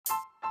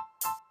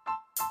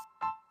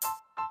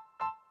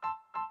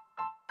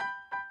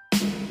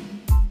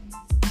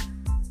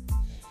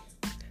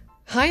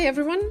Hi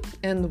everyone,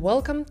 and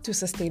welcome to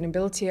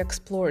Sustainability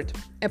Explored,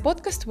 a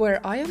podcast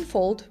where I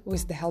unfold,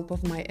 with the help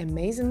of my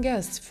amazing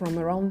guests from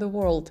around the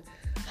world,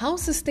 how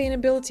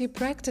sustainability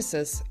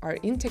practices are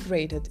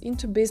integrated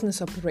into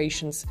business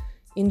operations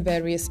in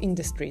various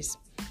industries.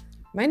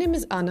 My name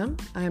is Anna,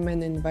 I am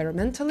an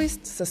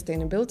environmentalist,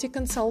 sustainability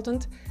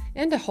consultant,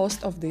 and a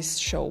host of this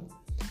show.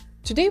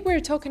 Today we're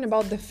talking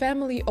about the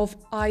family of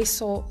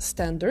ISO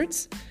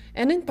standards,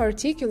 and in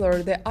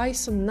particular the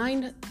ISO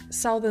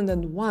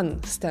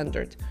 9001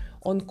 standard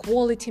on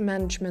quality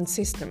management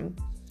system,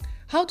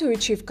 how to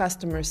achieve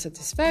customer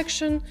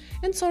satisfaction,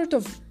 and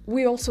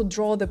we also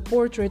draw the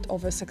portrait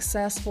of a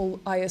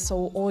successful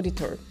ISO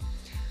auditor.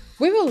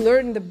 We will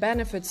learn the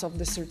benefits of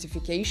the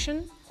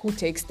certification, who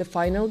takes the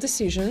final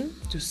decision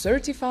to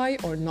certify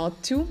or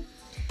not to,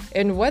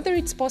 and whether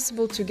it's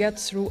possible to get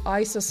through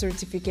ISO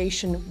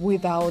certification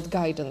without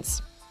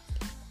guidance.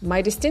 My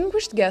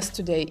distinguished guest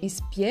today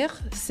is Pierre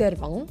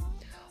Servan,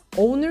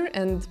 owner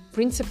and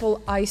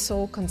principal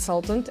ISO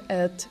consultant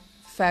at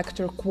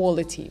Factor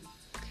Quality.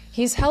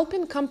 He's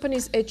helping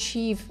companies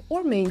achieve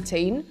or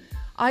maintain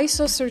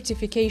ISO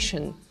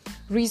certification,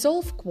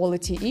 resolve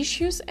quality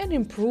issues, and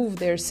improve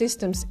their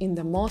systems in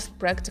the most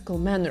practical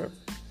manner.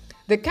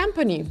 The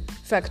company,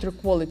 Factor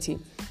Quality,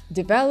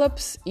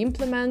 develops,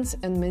 implements,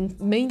 and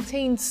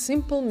maintains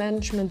simple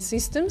management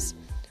systems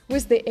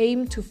with the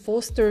aim to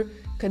foster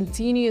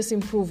continuous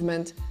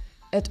improvement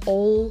at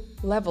all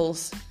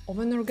levels of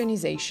an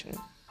organization.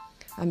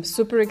 I'm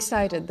super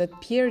excited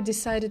that Pierre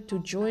decided to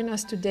join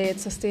us today at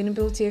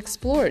Sustainability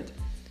Explored.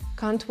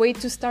 Can't wait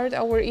to start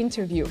our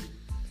interview.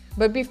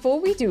 But before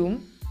we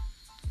do,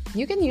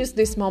 you can use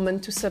this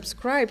moment to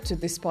subscribe to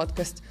this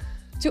podcast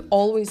to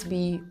always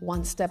be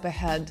one step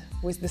ahead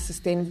with the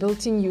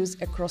sustainability news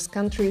across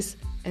countries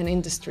and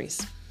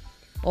industries.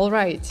 All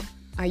right,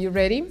 are you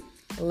ready?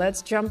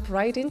 Let's jump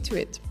right into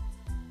it.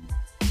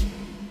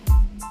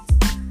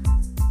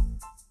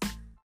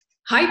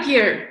 Hi,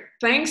 Pierre.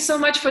 Thanks so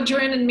much for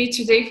joining me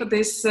today for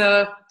this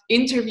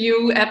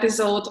interview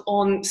episode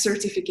on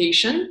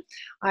certification.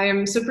 I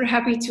am super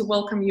happy to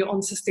welcome you on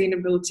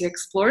Sustainability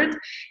Explored,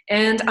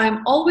 and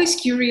I'm always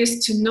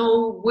curious to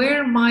know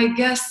where my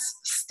guests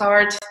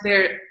start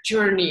their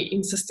journey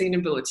in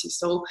sustainability.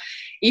 So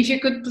if you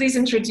could please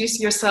introduce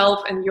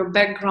yourself and your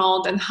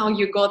background and how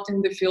you got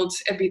in the field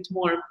a bit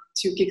more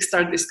to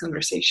kickstart this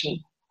conversation.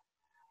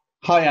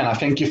 Hi, Anna.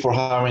 Thank you for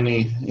having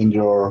me in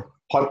your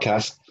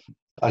podcast.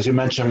 As you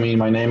mentioned me,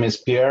 my name is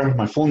Pierre.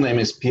 My full name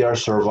is Pierre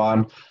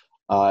Servan.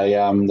 I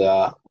am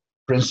the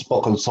principal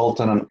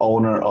consultant and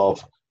owner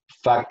of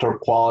Factor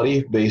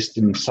Quality based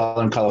in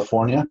Southern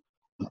California,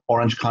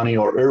 Orange County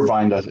or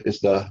Irvine, that is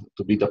to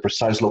be the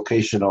precise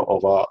location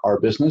of our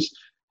business.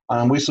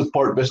 And we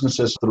support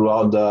businesses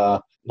throughout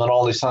not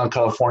only Southern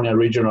California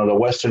region or the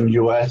Western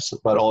U.S.,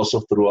 but also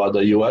throughout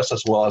the U.S.,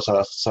 as well as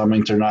some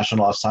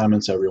international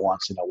assignments every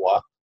once in a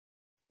while.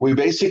 We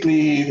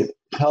basically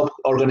help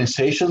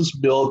organizations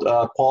build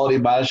quality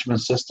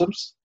management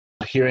systems,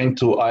 adhering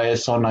to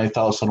ISO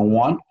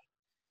 9001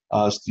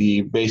 as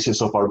the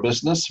basis of our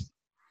business.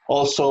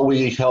 Also,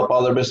 we help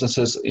other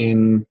businesses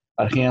in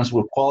adherence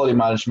with quality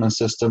management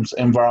systems,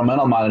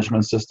 environmental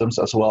management systems,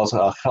 as well as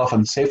health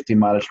and safety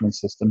management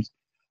systems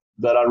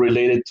that are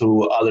related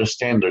to other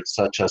standards,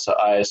 such as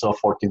ISO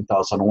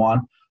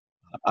 14001,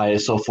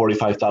 ISO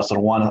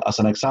 45001 as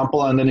an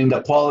example. And then in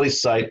the quality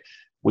side,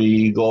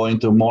 we go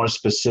into more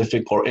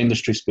specific or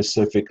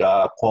industry-specific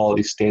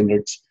quality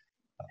standards,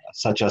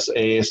 such as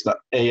AS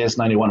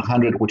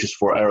 9100, which is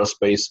for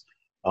aerospace,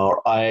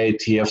 or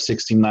IATF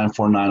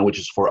 16949, which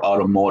is for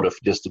automotive,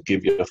 just to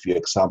give you a few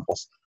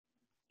examples.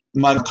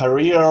 My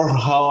career,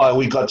 how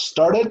we got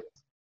started,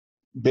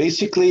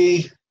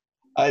 basically,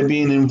 I've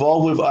been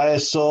involved with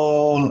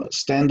ISO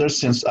standards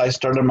since I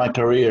started my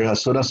career.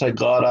 As soon as I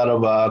got out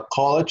of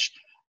college,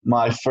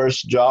 my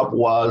first job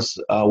was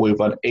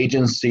with an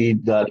agency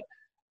that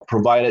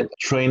provided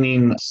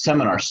training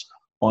seminars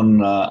on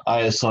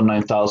ISO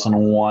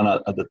 9001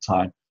 at the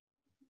time.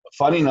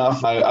 Funny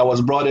enough, I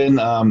was brought in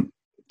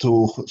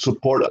to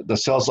support the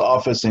sales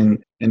office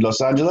in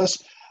Los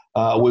Angeles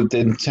with the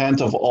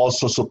intent of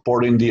also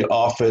supporting the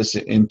office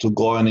into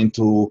going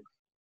into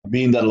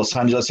being that Los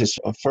Angeles is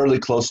fairly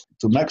close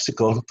to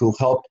Mexico, to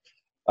help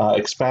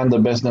expand the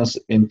business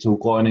into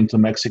going into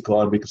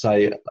Mexico. Because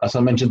as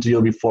I mentioned to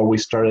you before we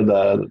started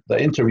the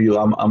interview,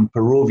 I'm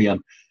Peruvian.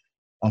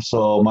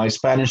 So my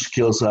Spanish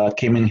skills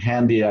came in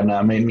handy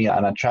and made me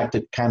an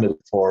attractive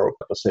candidate for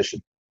the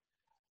position.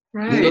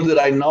 Right. Little did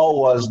I know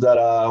was that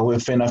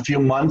within a few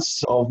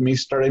months of me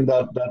starting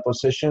that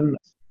position,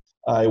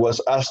 I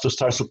was asked to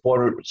start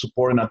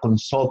supporting a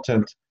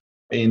consultant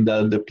in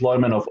the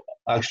deployment of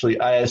actually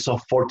ISO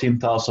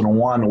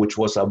 14001, which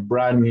was a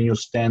brand new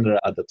standard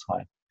at the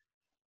time.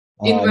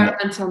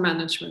 Environmental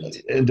management.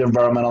 The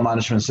environmental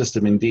management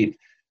system, indeed.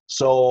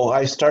 So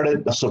I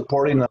started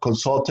supporting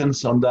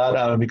consultants on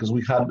that because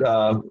we had,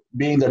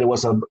 being that it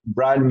was a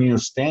brand new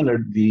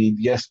standard, the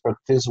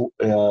expertise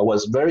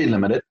was very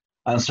limited.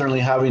 And certainly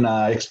having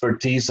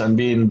expertise and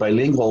being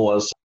bilingual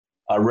was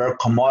a rare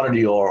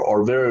commodity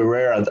or very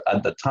rare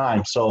at the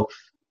time. So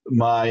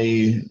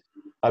my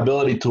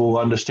ability to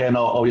understand,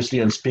 obviously,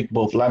 and speak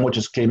both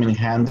languages came in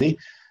handy.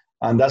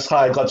 And that's how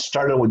I got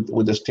started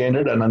with the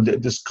standard. And I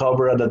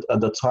discovered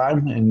at the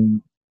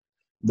time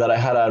that I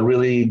had a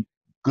really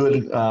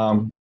good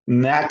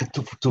knack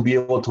to be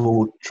able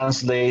to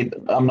translate.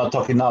 I'm not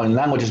talking now in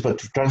languages, but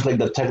to translate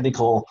the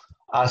technical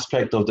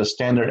aspect of the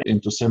standard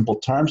into simple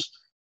terms.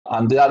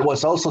 And that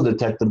was also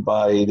detected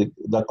by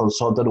the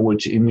consultant,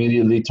 which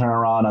immediately turned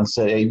around and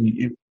said, hey,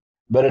 you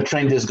better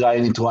train this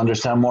guy to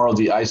understand more of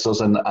the ISOs.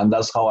 And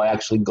that's how I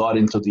actually got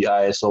into the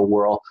ISO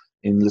world,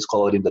 let's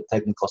call it in the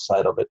technical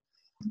side of it.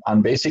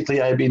 And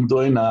basically, I've been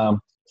doing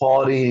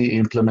quality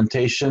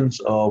implementations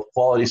of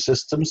quality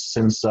systems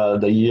since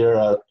the year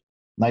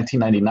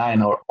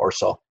 1999 or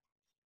so.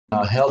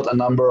 I held a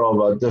number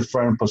of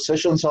different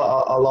positions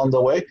along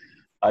the way.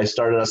 I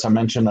started, as I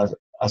mentioned,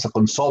 as a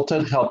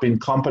consultant, helping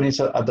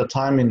companies at the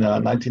time in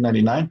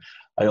 1999.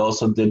 I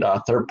also did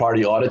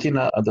third-party auditing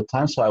at the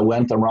time. So I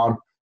went around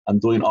and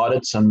doing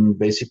audits and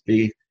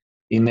basically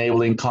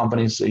enabling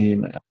companies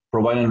in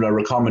providing the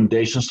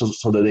recommendations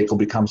so that they could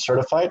become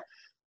certified.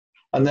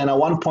 And then at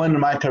one point in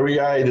my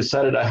career, I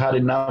decided I had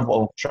enough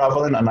of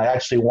traveling, and I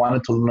actually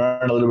wanted to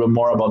learn a little bit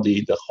more about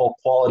the whole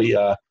quality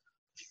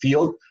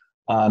field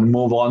and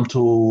move on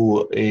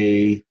to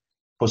a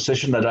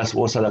position that I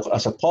was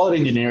as a quality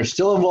engineer,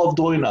 still involved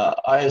doing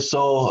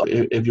ISO,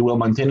 if you will,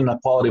 maintaining a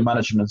quality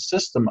management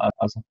system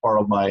as a part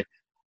of my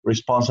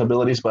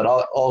responsibilities, but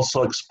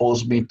also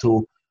exposed me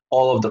to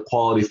all of the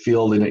quality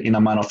field in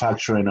a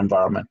manufacturing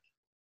environment.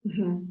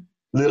 Mm-hmm.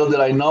 Little did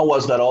I know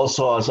was that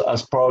also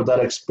as part of that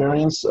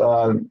experience,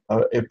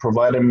 it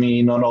provided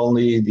me not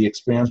only the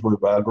experience with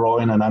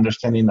growing and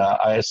understanding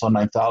ISO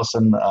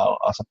 9000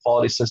 as a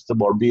quality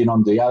system, or being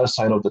on the other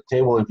side of the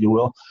table, if you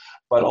will,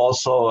 but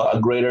also a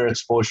greater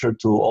exposure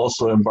to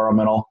also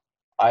environmental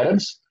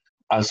items,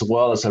 as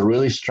well as a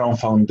really strong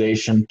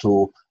foundation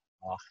to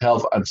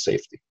health and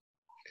safety.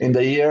 In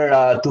the year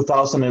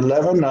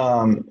 2011,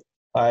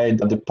 I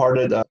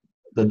departed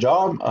the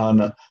job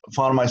and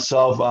found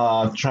myself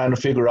trying to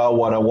figure out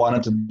what I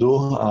wanted to do.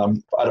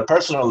 At a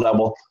personal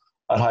level,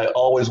 I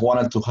always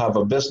wanted to have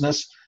a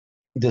business.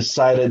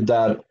 Decided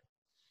that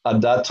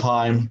at that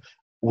time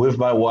with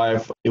my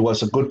wife, it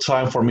was a good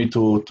time for me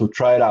to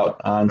try it out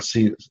and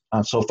see.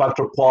 And so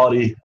Factor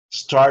Quality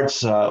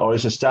starts or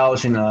is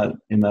established in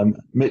the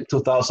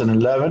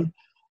mid-2011,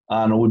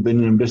 and we've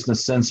been in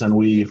business since, and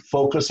we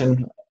focus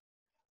in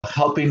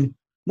helping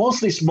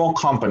mostly small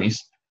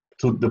companies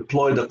to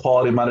deploy the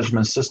quality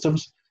management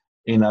systems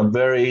in a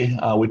very,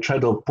 we try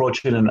to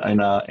approach it in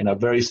a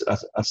very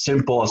as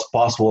simple as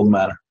possible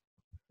manner.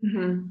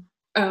 Mm-hmm.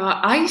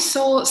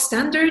 ISO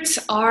standards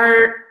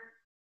are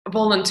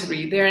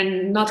voluntary. They're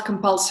not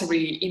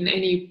compulsory in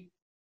any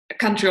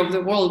country of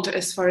the world,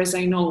 as far as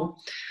I know.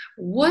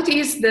 What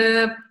is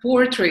the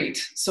portrait,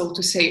 so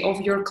to say,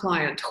 of your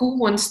client? Who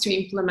wants to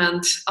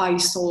implement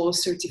ISO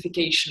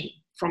certification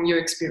from your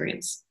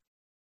experience?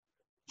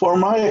 For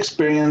my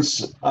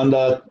experience, and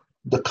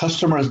the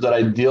customers that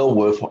I deal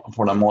with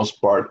for the most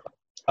part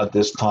at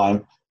this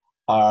time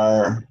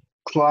are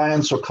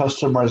clients or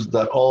customers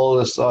that all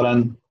of a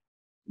sudden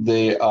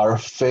they are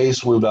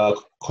faced with a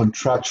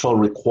contractual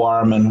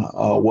requirement,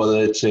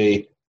 whether it's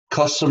a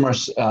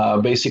customers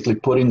basically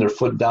putting their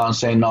foot down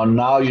saying, no,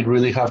 now you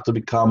really have to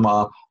become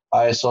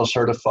ISO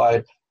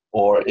certified,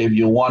 or if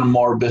you want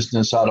more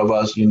business out of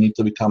us, you need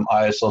to become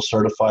ISO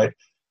certified.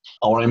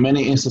 Or in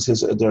many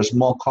instances, there are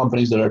small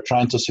companies that are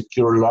trying to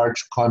secure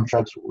large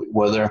contracts,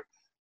 whether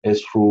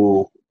it's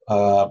through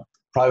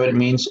private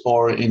means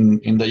or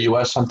in the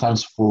US,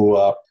 sometimes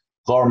through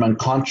government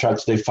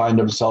contracts. They find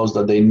themselves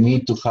that they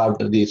need to have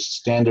this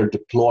standard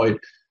deployed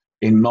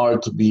in order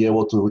to be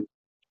able to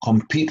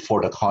compete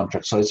for the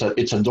contract. So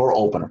it's a door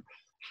opener.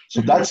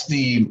 So that's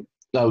the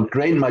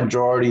great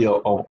majority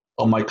of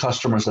my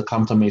customers that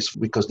come to me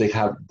because they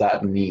have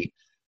that need.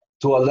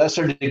 To a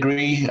lesser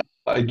degree,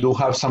 I do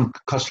have some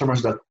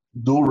customers that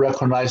do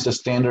recognize the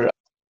standard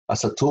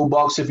as a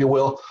toolbox, if you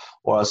will,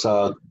 or as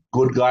a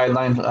good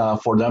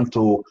guideline for them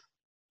to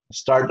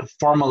start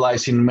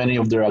formalizing many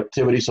of their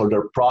activities or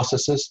their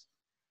processes.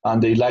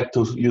 And they like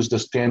to use the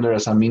standard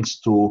as a means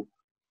to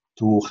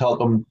help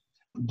them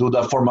do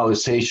that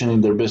formalization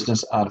in their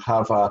business and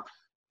have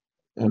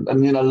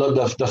and you know,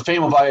 the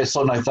fame of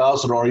ISO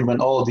 9000 or even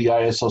all the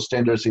ISO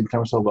standards in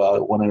terms of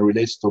when it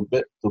relates to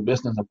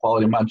business and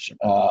quality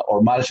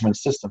or management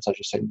systems, I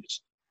should say,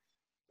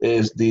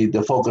 is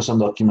the focus on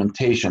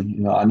documentation. You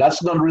know, and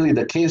that's not really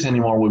the case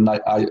anymore with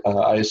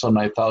ISO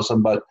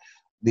 9000, but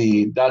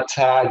that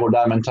tag or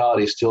that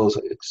mentality still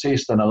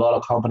exists, and a lot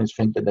of companies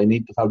think that they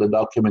need to have the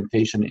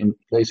documentation in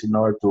place in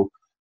order to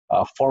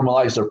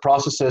formalize their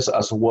processes,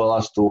 as well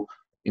as to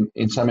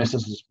in some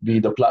instances, be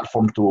the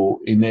platform to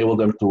enable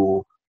them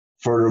to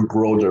further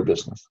grow their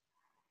business.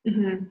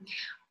 Mm-hmm.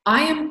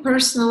 I am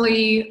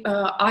personally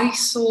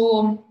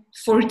ISO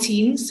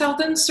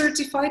 14,000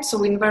 certified,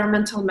 so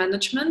environmental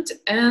management,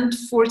 and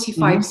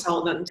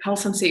 45,000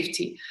 health and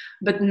safety.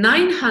 But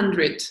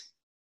 900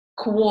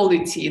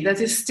 quality? That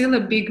is still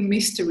a big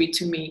mystery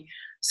to me.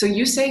 So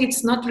you say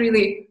it's not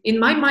really, in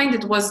my mind,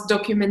 it was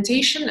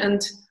documentation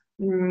and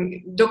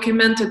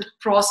documented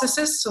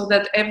processes so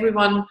that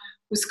everyone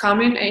who's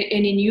coming,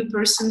 any new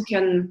person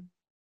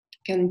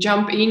can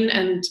jump in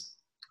and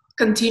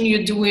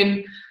continue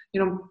doing,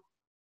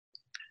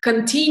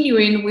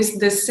 continuing with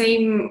the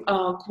same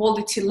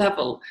quality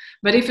level.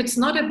 But if it's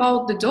not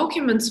about the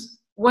documents,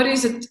 what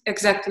is it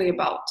exactly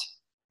about?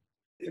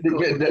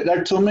 There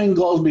are two main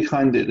goals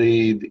behind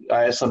the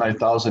ISO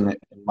 9000, in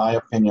my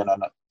opinion,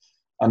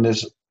 and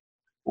there's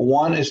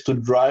one is to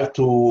drive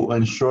to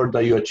ensure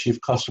that you achieve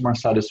customer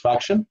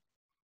satisfaction,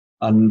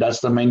 and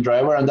that's the main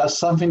driver. And that's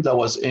something that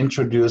was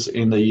introduced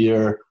in the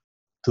year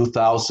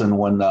 2000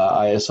 when the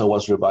ISO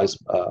was revised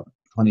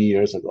 20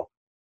 years ago.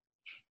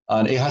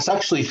 And it has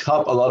actually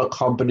helped a lot of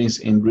companies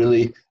in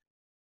really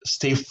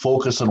stay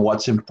focused on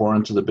what's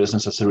important to the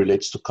business as it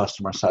relates to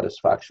customer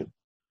satisfaction.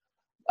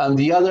 And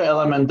the other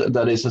element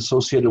that is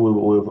associated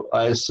with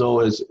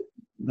ISO is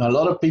a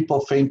lot of people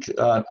think,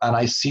 and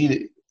I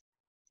see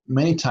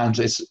many times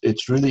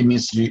it's really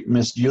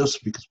misused,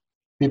 because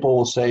people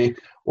will say,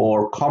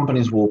 or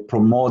companies will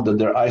promote that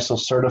they're ISO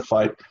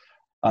certified,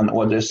 and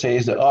what they say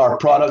is that our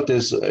product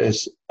is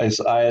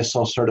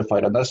ISO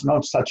certified, and that's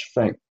not such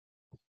thing.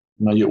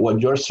 What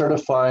you're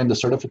certifying, the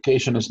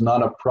certification is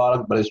not a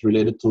product, but it's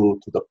related to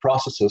the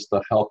processes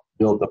that help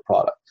build the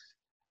product.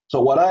 So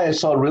what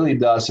ISO really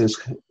does is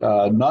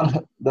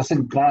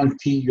doesn't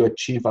guarantee you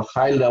achieve a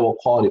high level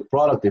quality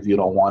product if you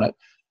don't want it,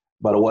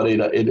 but what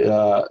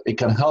it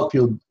can help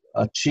you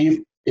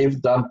achieve, if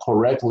done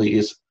correctly,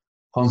 is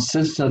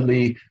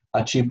consistently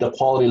achieve the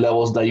quality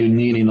levels that you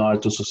need in order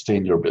to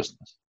sustain your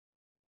business.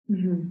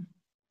 Mm-hmm.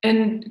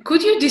 And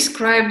could you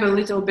describe a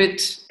little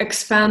bit,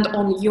 expand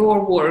on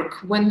your work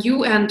when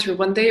you enter,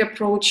 when they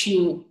approach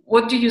you?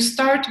 What do you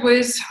start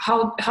with?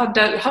 How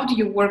do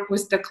you work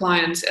with the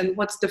clients, and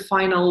what's the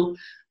final?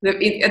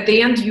 At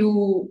the end,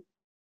 you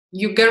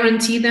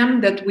guarantee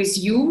them that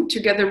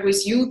together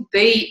with you,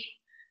 they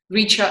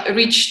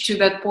reach to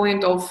that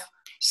point of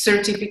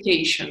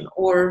certification,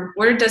 or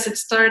where does it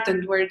start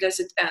and where does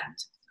it end?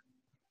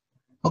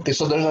 Okay,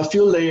 so there's a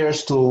few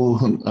layers to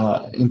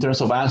in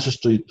terms of answers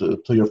to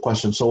your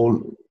question.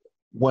 So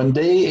when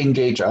they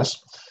engage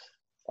us,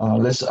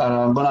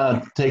 I'm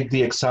gonna take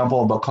the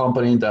example of a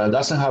company that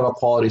doesn't have a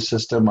quality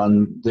system,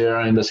 and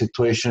they're in the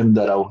situation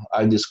that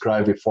I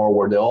described before,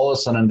 where all of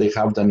a sudden they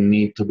have the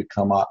need to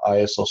become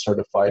ISO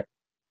certified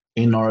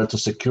in order to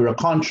secure a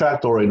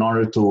contract or in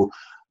order to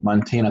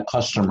maintain a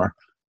customer.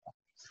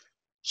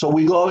 So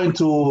we go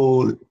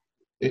into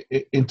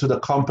the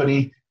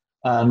company,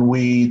 and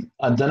we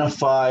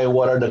identify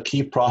what are the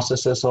key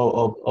processes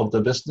of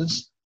the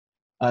business,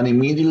 and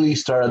immediately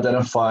start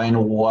identifying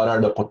what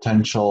are the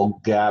potential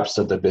gaps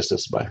that the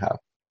business might have.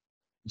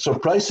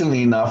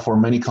 Surprisingly enough, for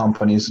many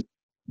companies,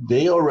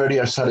 they already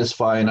are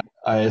satisfying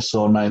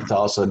ISO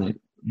 9000,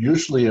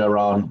 usually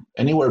around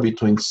anywhere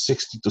between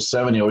 60 to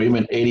 70 or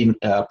even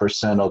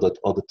 80% of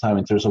the time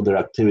in terms of their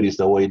activities,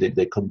 the way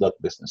they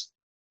conduct business.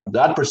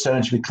 That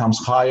percentage becomes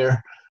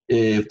higher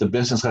if the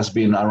business has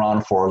been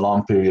around for a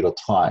long period of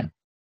time.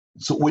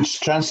 So which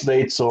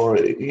translates or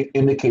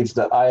indicates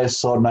that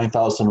ISO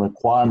 9000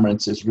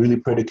 requirements is really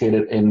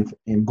predicated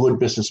in good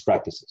business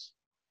practices.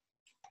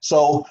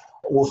 So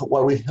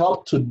what we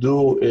help to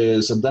do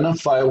is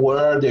identify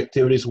where the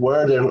activities,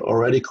 where they're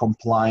already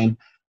complying,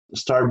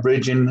 start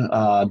bridging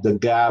the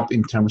gap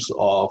in terms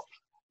of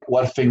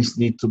what things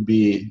need to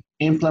be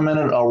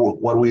implemented, or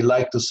what we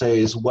like to say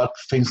is what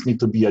things need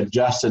to be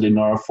adjusted in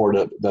order for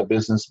the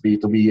business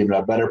to be in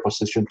a better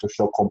position to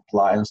show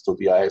compliance to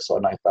the ISO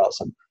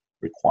 9000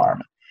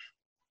 requirement.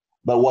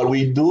 But what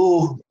we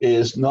do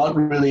is not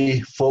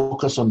really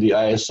focus on the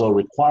ISO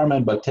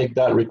requirement, but take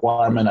that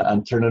requirement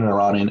and turn it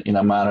around in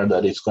a manner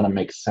that it's going to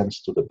make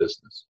sense to the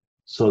business,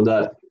 so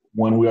that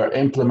when we are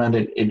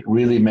implementing, it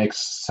really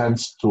makes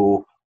sense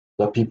to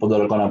the people that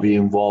are going to be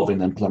involved in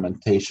the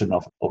implementation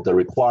of the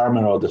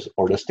requirement or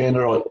the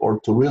standard, or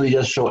to really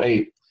just show,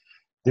 hey,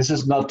 this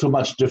is not too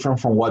much different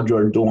from what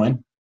you're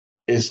doing.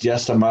 It's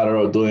just a matter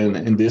of doing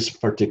it in this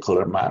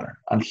particular manner.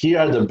 And here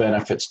are the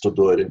benefits to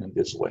do it in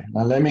this way.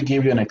 Now, let me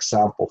give you an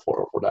example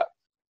for that.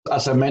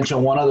 As I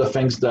mentioned, one of the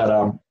things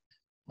that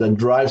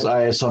drives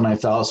ISO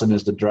 9000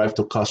 is the drive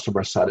to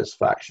customer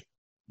satisfaction.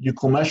 You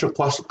can measure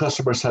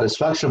customer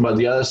satisfaction, but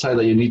the other side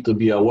that you need to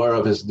be aware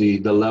of is the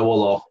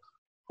level of,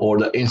 or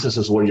the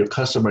instances where your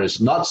customer is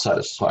not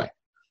satisfied.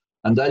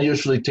 And that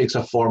usually takes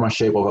a form or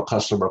shape of a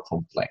customer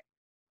complaint.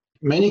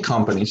 Many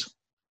companies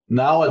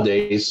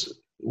nowadays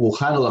will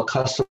handle a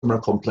customer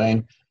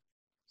complaint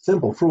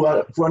simple through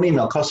an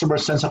email. Customer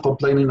sends a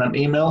complaint in an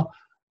email,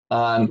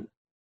 and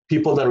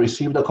people that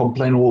receive the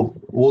complaint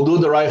will do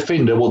the right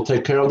thing. They will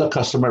take care of the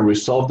customer,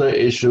 resolve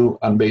the issue,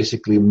 and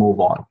basically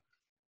move on.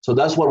 So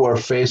that's what we're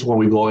faced when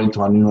we go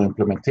into a new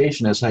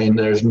implementation, is saying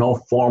there's no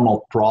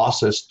formal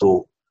process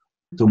to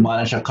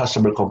manage a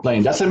customer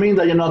complaint. Doesn't mean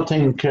that you're not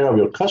taking care of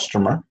your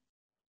customer,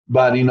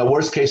 But in the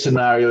worst case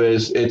scenario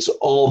is it's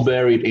all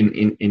buried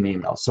in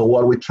email. So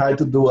what we try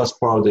to do as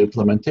part of the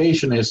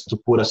implementation is to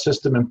put a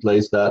system in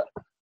place that,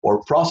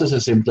 or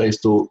processes in place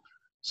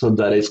so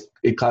that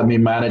it can be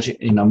managed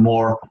in a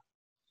more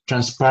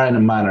transparent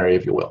manner,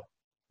 if you will.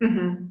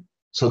 Mm-hmm.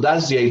 So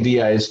that's the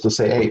idea, is to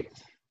say, hey,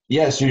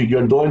 yes,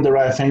 you're doing the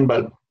right thing,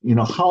 but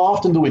how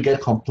often do we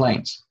get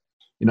complaints?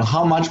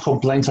 How much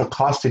complaints are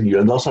costing you?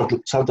 And those are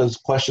sometimes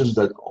questions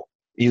that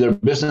either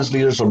business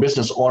leaders or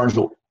business owners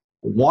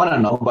want to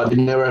know, but they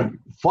never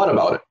thought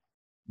about it.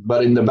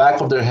 But in the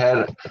back of their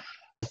head,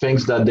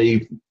 things that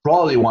they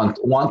probably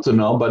want to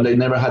know, but they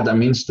never had the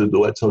means to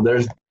do it. So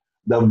there's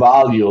the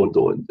value of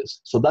doing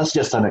this. So that's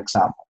just an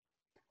example.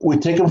 We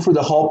take them through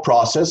the whole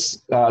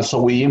process.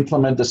 So we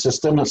implement the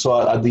system. And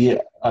so at the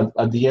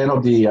end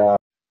of the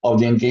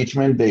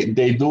engagement,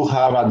 they do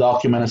have a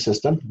documented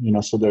system.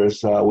 So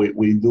there's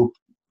we do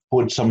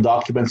put some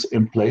documents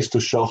in place to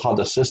show how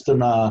the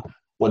system,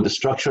 what the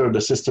structure of the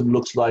system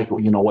looks like,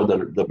 what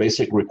the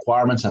basic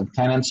requirements and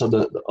tenets of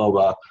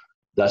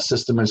that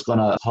system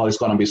how it's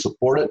gonna be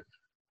supported.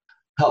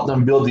 Help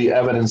them build the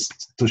evidence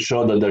to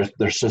show that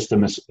their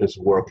system is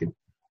working.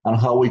 And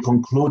how we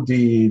conclude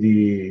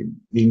the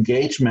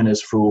engagement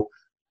is through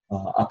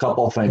a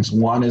couple of things.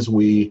 One is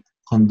we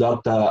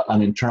conduct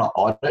an internal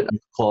audit. We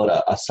call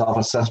it a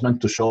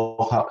self-assessment to show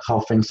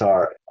how things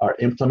are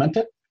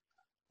implemented.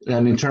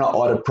 An internal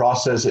audit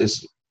process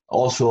is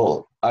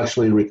also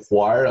actually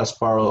required as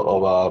part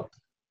of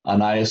an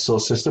ISO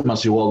system.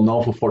 As you all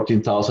know, for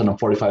 14,000 and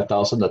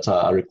 45,000, that's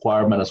a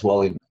requirement as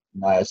well in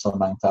ISO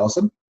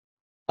 9000.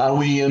 And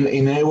we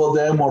enable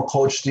them or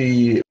coach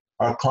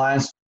our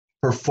clients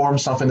perform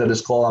something that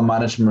is called a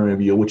management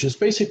review, which is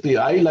basically,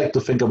 I like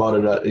to think about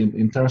it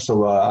in terms of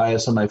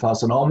ISO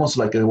 9000, almost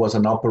like it was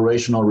an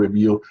operational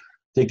review,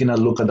 taking a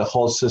look at the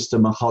whole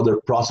system and how their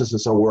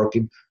processes are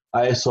working.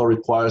 ISO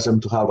requires them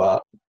to have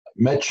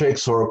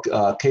metrics or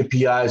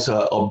KPIs,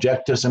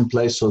 objectives in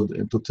place, so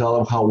to tell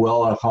them how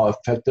well or how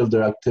effective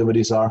their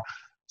activities are.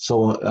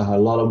 So a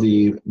lot of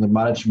the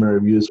management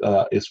reviews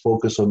is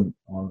focused on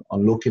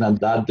looking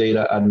at that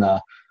data and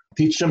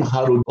teach them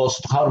how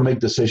to make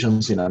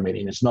decisions in a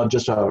meeting. It's not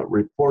just a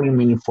reporting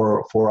meeting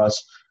for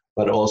us,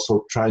 but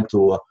also trying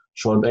to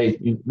show them, hey,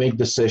 you make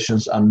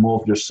decisions and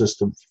move your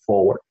system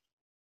forward.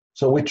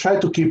 So we try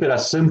to keep it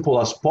as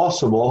simple as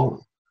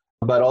possible,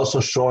 but also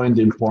showing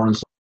the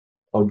importance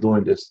of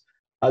doing this.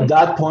 At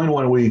that point,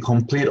 when we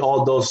complete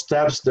all those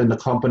steps, then the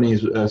company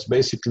is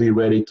basically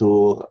ready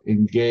to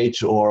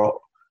engage or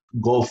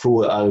go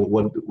through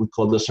what we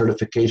call the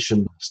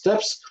certification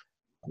steps,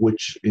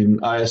 which in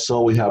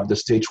ISO, we have the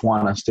stage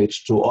 1 and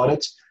stage 2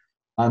 audits.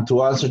 And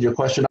to answer your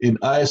question, in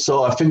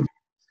ISO, I think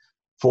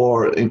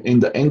in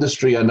the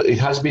industry, and it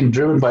has been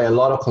driven by a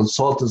lot of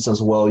consultants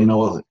as well,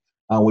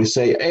 and we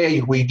say,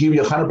 hey, we give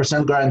you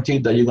 100%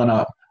 guaranteed that you're going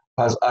to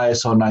pass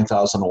ISO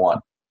 9001.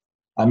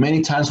 And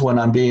many times when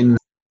I'm being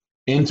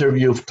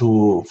interviewed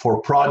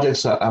for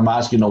projects, I'm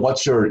asked,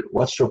 what's your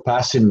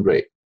passing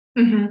rate?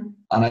 Mm-hmm.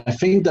 And I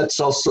think that's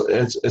also,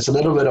 it's a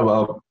little bit of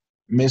a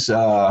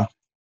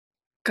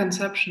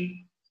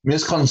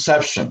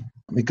misconception,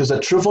 because the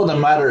truth of the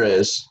matter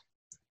is,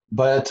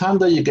 by the time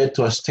that you get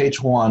to a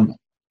stage 1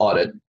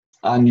 audit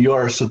and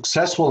you're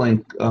successful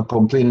in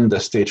completing the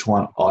stage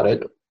 1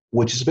 audit,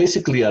 which is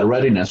basically a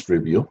readiness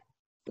review,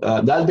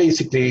 that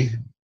basically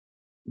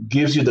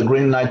gives you the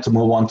green light to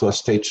move on to a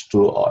stage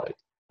 2 audit.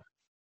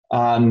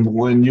 And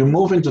when you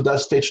move into that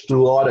stage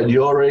 2 audit,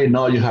 you already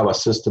know you have a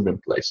system in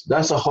place.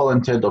 That's the whole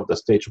intent of the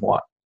stage 1.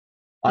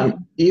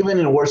 And even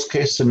in worst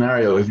case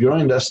scenario, if you're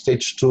in that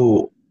stage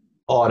 2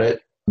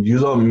 audit, you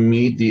don't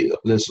meet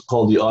let's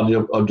call the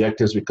audit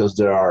objectives because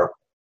there are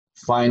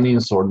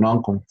findings or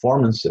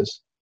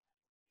non-conformances,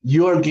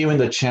 you are given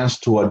the chance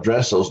to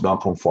address those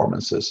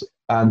non-conformances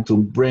and to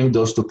bring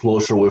those to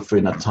closure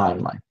within a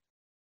timeline.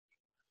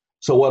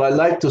 So what I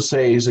like to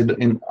say is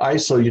in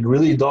ISO, you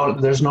really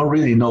there's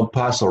no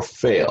pass or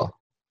fail.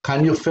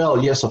 Can you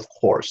fail? Yes, of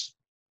course.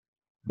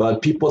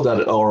 But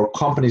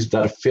companies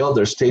that fail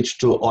their stage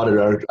 2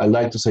 audit, I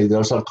like to say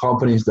those are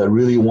companies that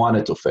really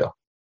wanted to fail.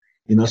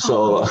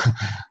 So,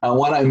 and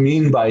what I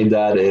mean by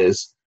that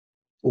is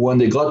when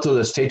they got to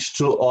the stage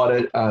 2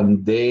 audit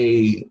and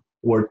they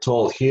were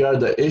told, here are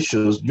the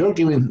issues, you're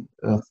given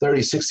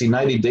 30, 60,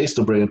 90 days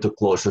to bring it to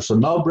closure. So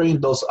now bringing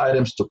those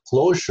items to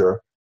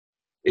closure,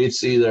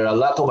 it's either a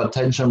lack of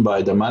attention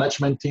by the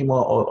management team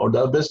or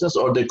that business,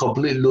 or they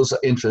completely lose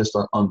interest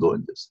on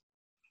doing this.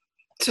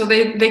 So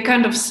they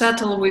kind of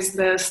settle with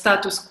the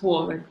status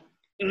quo.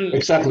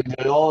 Exactly.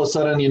 All of a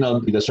sudden,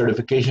 the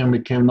certification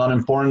became not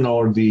important,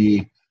 or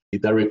the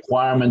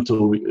requirement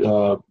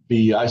to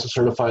be ISO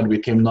certified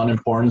became not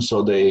important.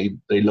 So they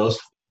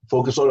lost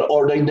focus,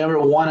 or they never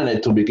wanted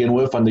it to begin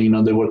with, and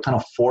they were kind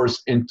of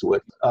forced into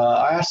it.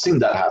 I have seen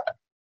that happen.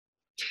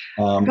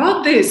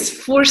 About this,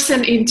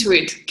 forcing into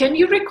it, can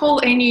you recall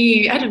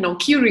any,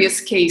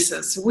 curious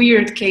cases,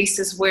 weird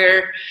cases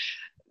where,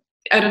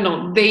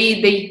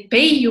 they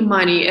pay you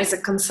money as a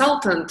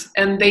consultant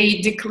and they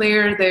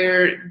declare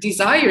their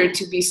desire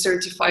to be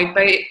certified,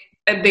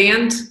 at the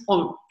end,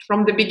 or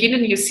from the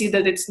beginning, you see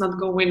that it's not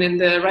going in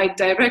the right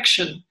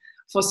direction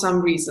for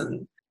some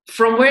reason.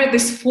 From where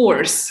this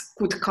force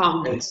could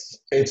come?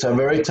 It's a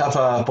very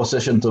tough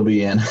position to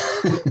be in.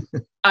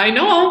 I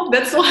know,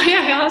 that's why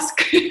I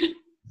ask.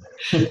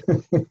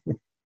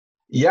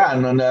 Yeah,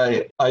 and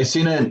I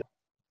seen it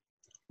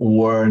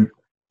where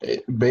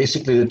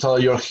basically they tell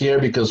you're here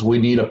because we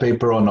need a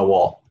paper on the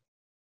wall.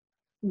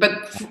 But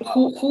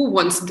who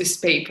wants this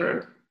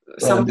paper?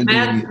 Some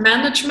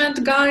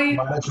management guy?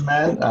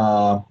 Management.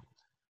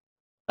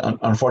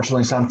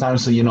 Unfortunately,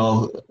 sometimes,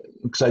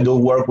 because I do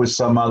work with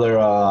some other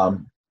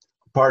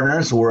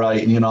partners where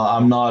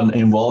I'm not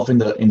involved in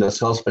the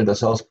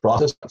sales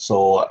process.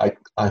 So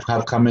I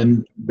have come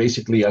in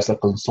basically as a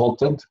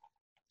consultant.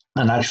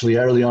 And actually,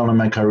 early on in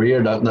my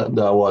career, that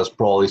was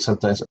probably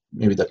sometimes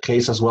maybe the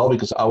case as well,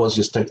 because I was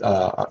just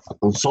a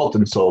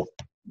consultant, so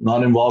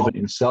not involved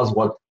in sales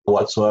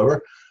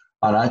whatsoever.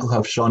 And I could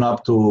have shown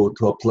up to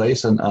a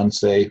place and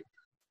say,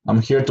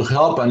 I'm here to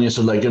help, and you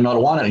said, like, you're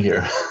not wanted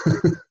here.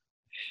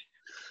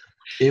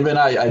 Even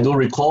I do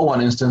recall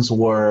one instance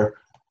where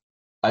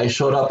I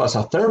showed up as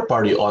a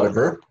third-party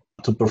auditor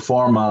to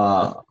perform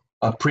a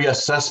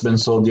pre-assessment,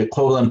 so the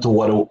equivalent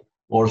to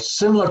or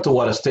similar to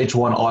what a stage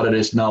 1 audit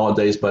is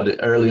nowadays, but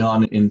early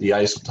on in the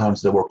ISO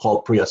times, they were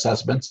called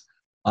pre-assessments.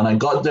 And I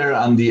got there,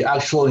 and the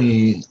actual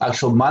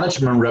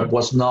management rep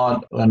was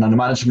not, and the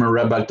management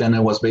rep back then,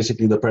 it was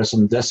basically the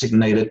person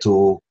designated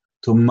to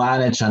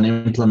manage and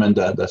implement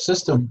the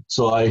system.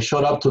 So I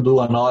showed up to do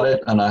an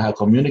audit, and I had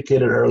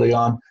communicated early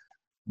on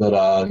that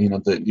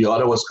the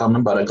audit was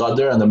coming, but I got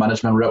there, and the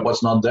management rep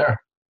was not there.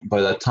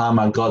 By the time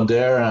I got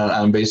there,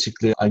 and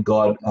basically I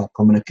got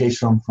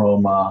communication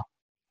from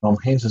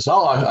him, says,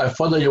 I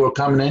thought that you were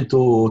coming in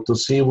to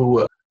see if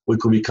we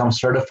could become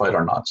certified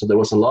or not. So there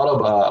was a lot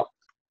of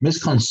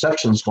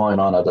misconceptions going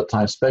on at the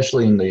time,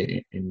 especially in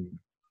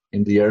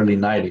the early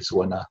 90s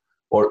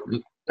or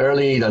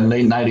early and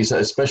late 90s,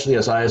 especially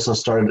as ISO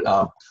started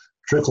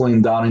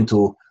trickling down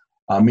into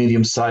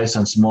medium-sized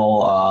and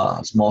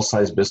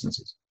small-sized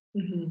businesses.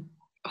 Mm-hmm.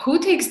 Who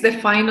takes the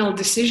final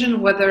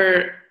decision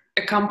whether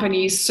a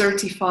company is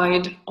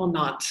certified or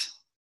not?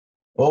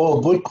 Oh,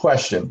 good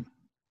question.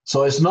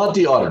 So it's not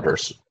the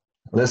auditors.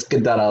 Let's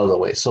get that out of the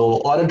way.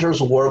 So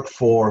auditors work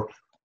for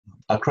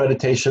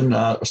accreditation,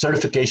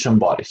 certification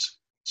bodies.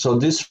 So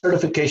these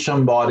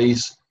certification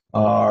bodies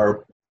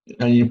are,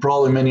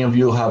 and many of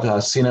you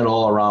have seen it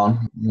all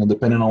around,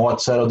 depending on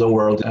what side of the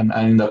world. And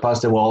in the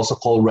past, they were also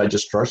called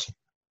registrars,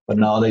 but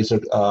nowadays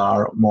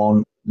are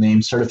more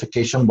named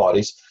certification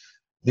bodies.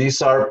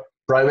 These are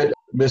private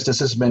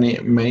businesses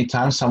many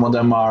times. Some of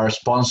them are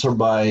sponsored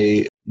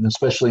by,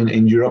 especially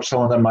in Europe,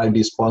 some of them might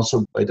be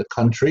sponsored by the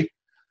country,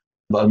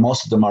 but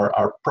most of them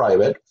are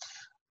private.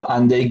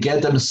 And they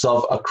get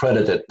themselves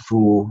accredited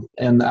through,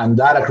 and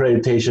that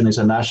accreditation is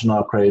a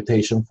national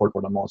accreditation for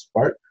the most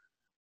part,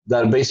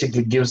 that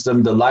basically gives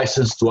them the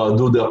license to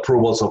do the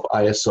approvals of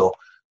ISO.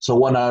 So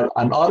when an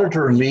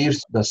auditor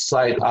leaves the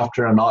site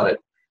after an audit,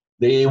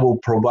 they will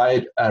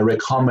provide a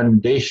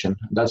recommendation.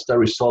 That's the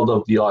result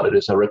of the audit,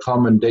 is a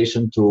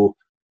recommendation to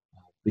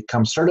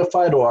become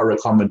certified or a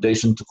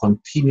recommendation to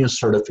continue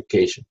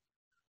certification.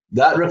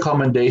 That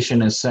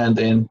recommendation is sent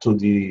in to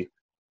the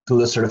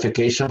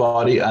certification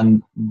body,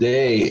 and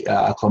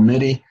a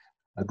committee,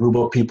 a group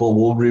of people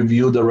will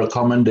review the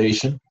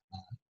recommendation.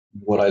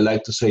 What I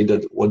like to say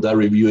that what that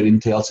review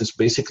entails is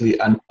basically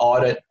an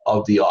audit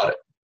of the audit.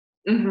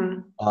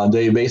 Mm-hmm.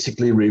 They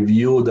basically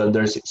review that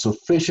there's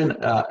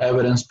sufficient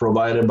evidence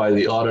provided by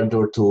the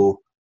auditor to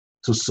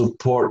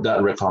support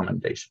that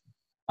recommendation.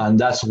 And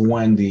that's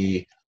when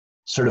the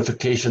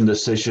certification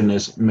decision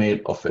is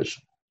made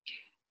official.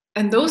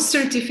 And those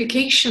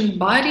certification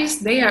bodies,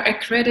 they are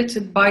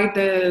accredited by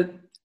the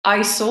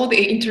ISO,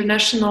 the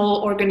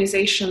International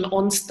Organization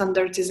on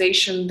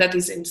Standardization, that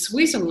is in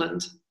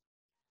Switzerland.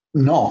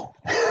 No,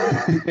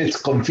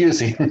 it's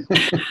confusing.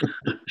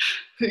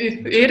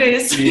 It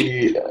is.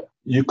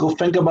 You could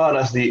think about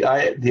as the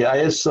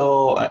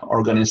ISO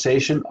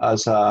organization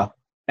as an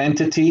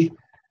entity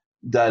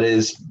that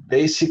is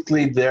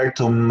basically there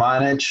to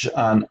manage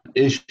and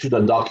issue the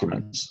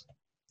documents.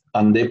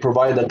 And they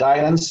provide the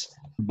guidance,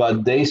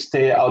 but they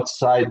stay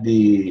outside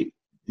the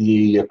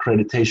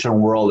accreditation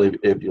world,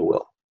 if you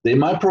will. They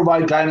might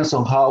provide guidance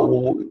on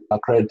how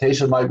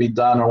accreditation might be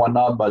done or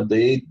whatnot, but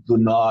they do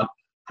not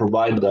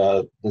provide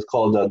the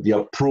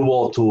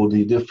approval to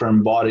the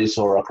different bodies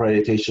or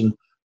accreditation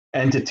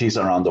entities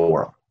around the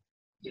world.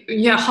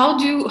 Yeah, how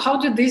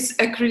do these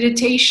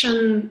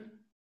accreditation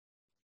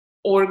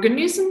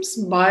organisms,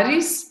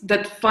 bodies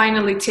that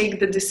finally take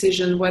the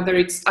decision whether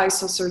it's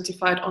ISO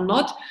certified or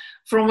not,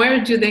 from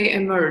where do they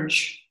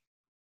emerge?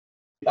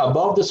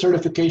 Above the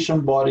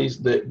certification bodies,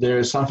 there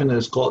is something that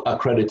is called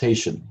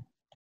accreditation.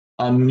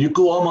 And you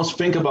could almost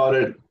think about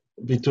it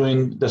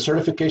between the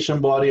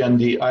certification body and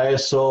the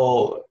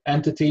ISO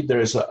entity,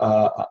 there's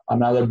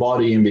another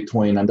body in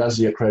between, and that's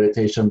the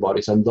accreditation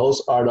bodies. And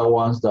those are the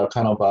ones that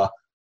kind of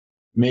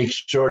make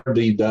sure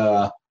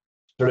the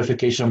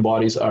certification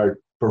bodies are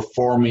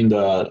performing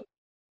the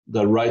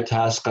the right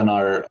task and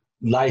are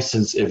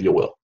licensed, if you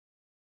will.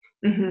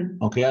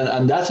 Mm-hmm. Okay,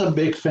 and that's a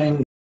big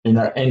thing in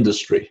our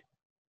industry,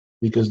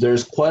 because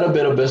there's quite a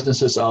bit of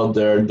businesses out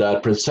there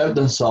that present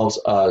themselves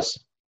as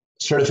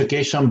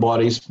certification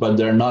bodies, but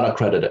they're not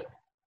accredited.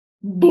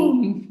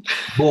 Boom.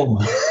 Boom.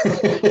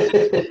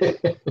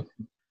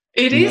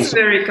 It is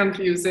very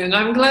confusing.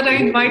 I'm glad I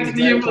invited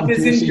you for this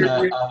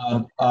interview.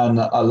 And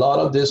a lot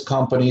of these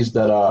companies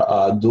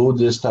that do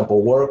this type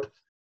of work,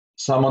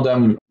 some of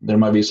them, there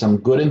might be some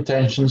good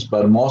intentions,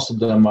 but most of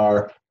them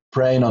are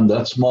preying on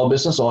that small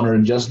business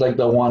owner, just like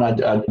the one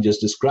I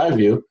just described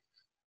you,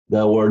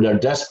 where they're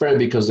desperate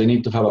because they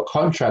need to have a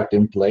contract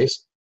in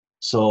place.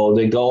 So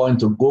they go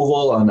into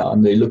Google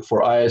and they look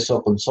for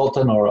ISO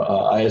consultant or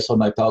ISO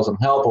 9000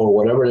 help or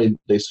whatever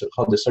they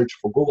search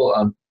for Google,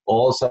 and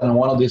all of a sudden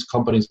one of these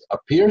companies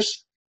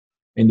appears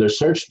in their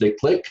search. They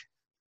click.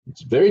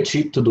 It's very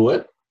cheap to do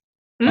it,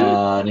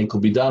 and it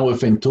could be done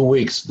within 2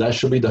 weeks. That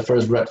should be the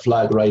first red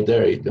flag right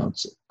there.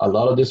 A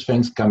lot of these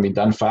things can be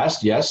done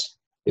fast. Yes,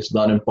 it's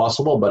not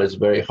impossible, but it's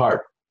very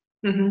hard.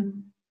 Mm-hmm.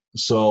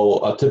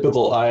 So a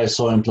typical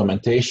ISO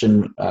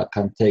implementation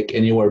can take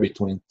anywhere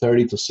between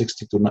 30 to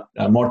 60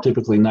 to more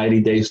typically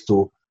 90 days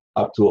to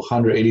up to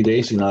 180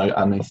 days.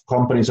 And if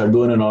companies are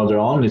doing it on their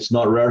own, it's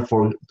not rare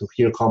to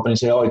hear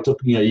companies say, "Oh, it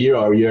took me a year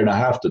or a year and a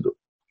half to do."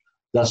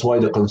 That's why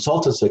the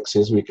consultants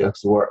exist,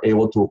 because we're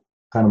able to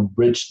kind of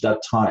bridge that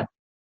time,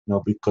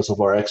 because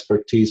of our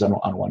expertise and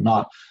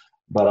whatnot.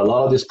 But a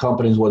lot of these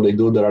companies, what they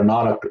do that are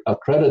not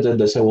accredited,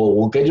 they say, "Well,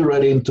 we'll get you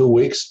ready in 2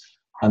 weeks."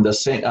 And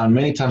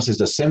many times it's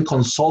the same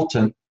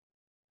consultant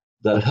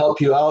that help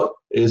you out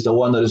is the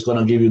one that is going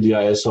to give you the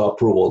ISO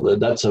approval.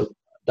 That's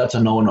a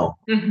no-no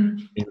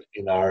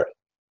in our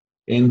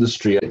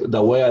industry.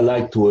 The way I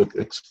like to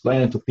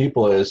explain it to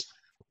people is,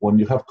 when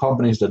you have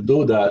companies that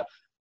do that,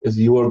 is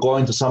you are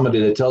going to somebody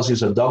that tells you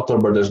he's a doctor,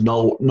 but there's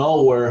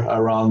nowhere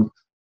around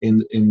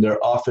in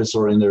their office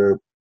or in their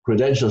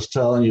credentials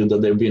telling you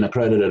that they've been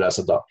accredited as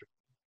a doctor.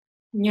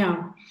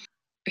 Yeah.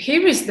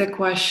 Here is the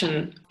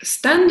question.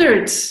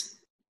 Standards,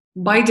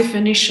 by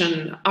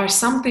definition, are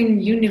something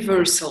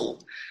universal.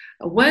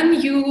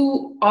 When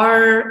you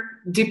are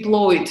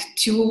deployed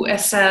to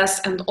assess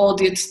and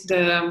audit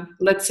the,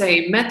 let's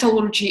say,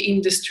 metallurgy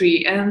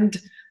industry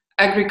and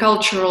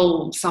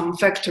agricultural, some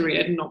factory,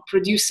 I don't know,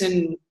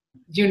 producing,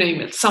 you name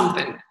it,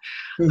 something,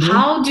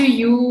 how do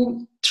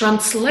you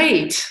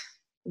translate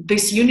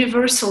this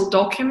universal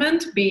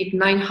document, be it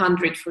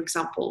 900, for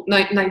example,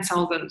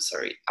 9000,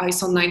 sorry,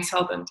 ISO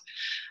 9000,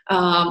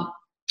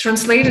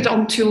 translated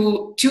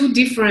onto two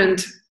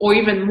different or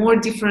even more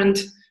different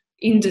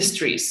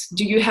industries?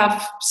 Do you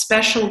have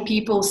special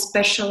people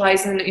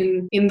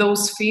specializing in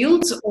those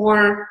fields,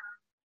 or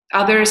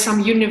are there some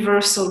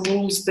universal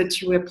rules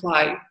that you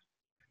apply?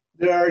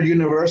 There are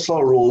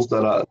universal rules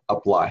that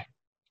apply.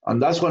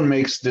 And that's what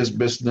makes this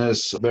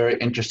business very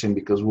interesting,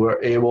 because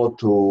we're able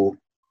to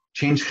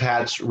change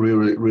hats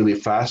really, really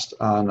fast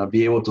and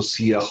be able to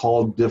see a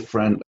whole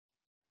different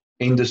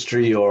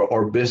industry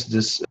or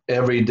business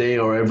every day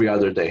or every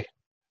other day.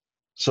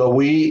 So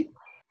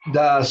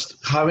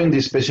having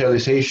the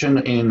specialization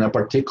in a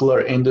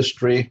particular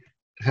industry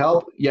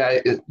help? Yeah,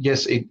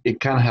 yes, it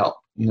can help,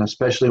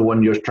 especially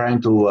when you're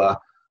trying to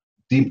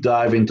deep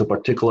dive into a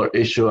particular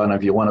issue, and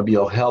if you want to be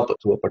of help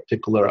to a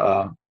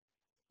particular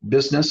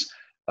business,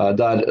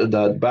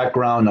 that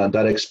background and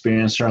that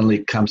experience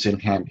certainly comes in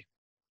handy.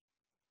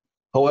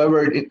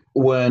 However,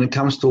 when it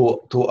comes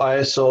to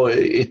ISO,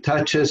 it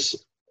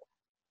touches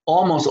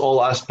almost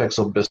all aspects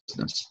of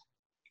business.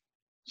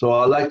 So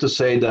I like to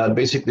say that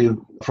basically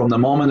from the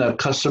moment a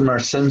customer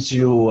sends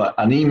you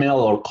an email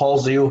or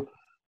calls you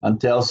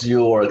and tells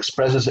you or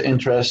expresses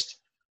interest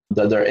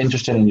that they're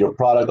interested in your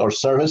product or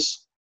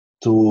service,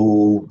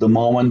 to the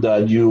moment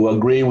that you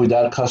agree with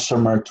that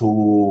customer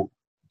to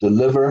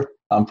deliver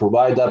and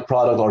provide that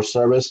product or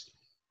service,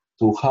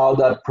 to how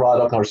that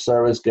product or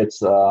service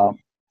gets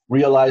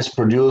realized,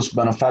 produced,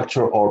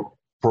 manufactured, or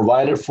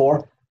provided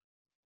for,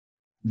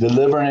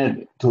 delivering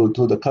it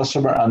to the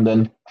customer, and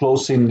then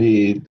closing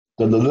the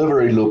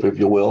delivery loop, if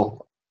you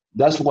will.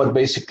 That's what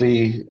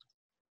basically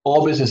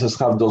all businesses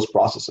have, those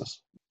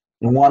processes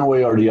in one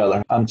way or the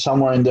other. And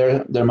somewhere in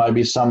there might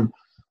be some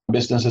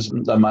businesses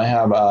that might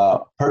have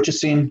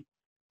purchasing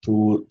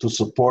to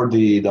support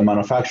the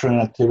manufacturing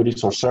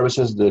activities or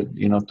services that,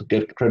 to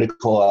get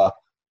critical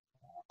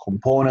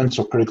components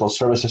or critical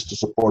services to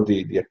support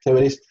the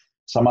activities.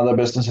 Some other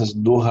businesses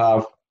do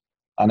have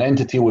an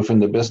entity within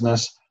the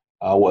business,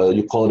 whether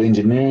you call it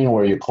engineering,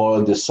 where you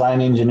call it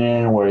design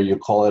engineering, where you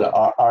call it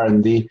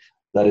R&D,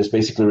 that is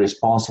basically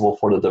responsible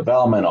for the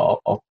development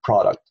of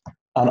product.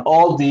 And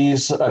all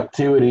these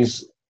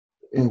activities,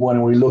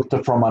 when we looked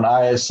at from an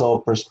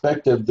ISO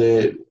perspective,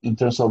 in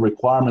terms of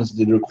requirements,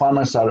 the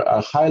requirements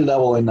are high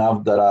level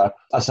enough that,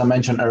 as I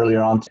mentioned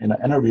earlier on in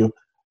the interview,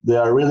 they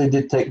are really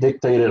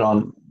dictated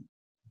on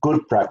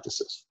good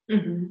practices.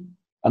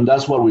 And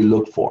that's what we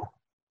look for,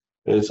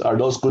 are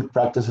those good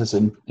practices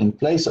in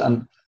place.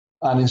 And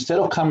And instead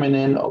of coming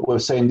in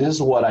with saying, this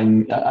is what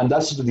and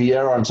that's the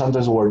error, and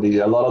sometimes where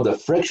a lot of the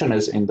friction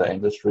is in the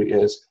industry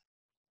is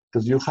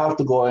because you have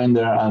to go in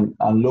there and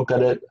look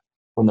at it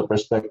from the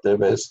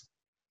perspective is,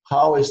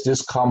 how is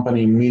this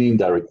company meeting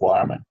that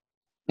requirement?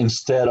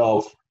 Instead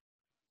of,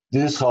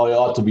 this is how it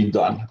ought to be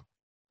done.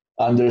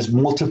 And there's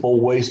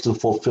multiple ways to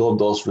fulfill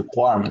those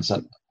requirements.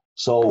 And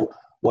so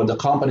what the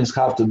companies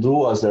have to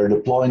do as they're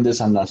deploying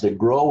this and as they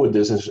grow with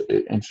this is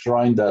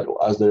ensuring that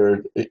as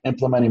they're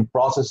implementing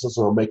processes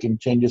or making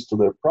changes to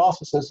their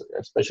processes,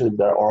 especially if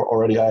they're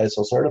already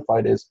ISO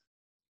certified, is,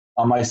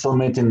 am I still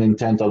meeting the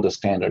intent of the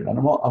standard? And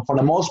for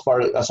the most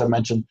part, as I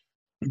mentioned,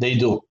 they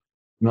do.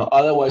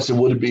 Otherwise it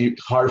would be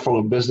hard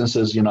for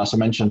businesses, as I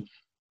mentioned,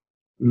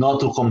 not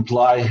to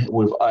comply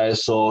with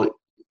ISO,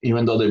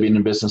 even though they've been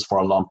in business for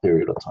a long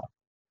period of time.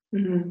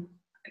 Mm-hmm.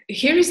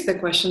 Here is the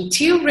question.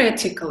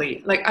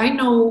 Theoretically, like I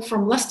know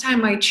from last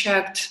time I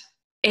checked,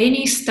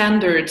 any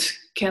standard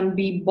can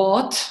be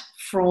bought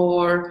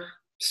for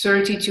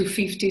 30 to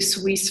 50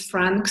 Swiss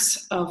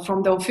francs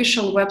from the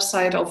official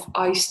website of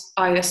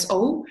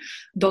ISO.org.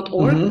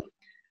 Mm-hmm.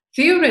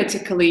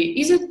 Theoretically,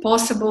 is it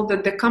possible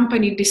that the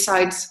company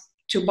decides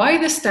to buy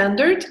the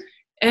standard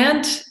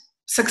and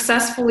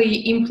successfully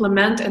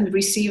implement and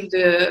receive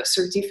the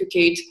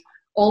certificate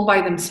all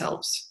by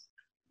themselves?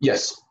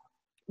 Yes.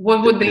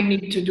 What would they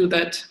need to do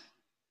that?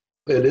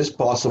 It is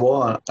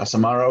possible. As a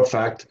matter of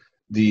fact,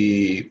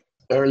 the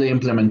early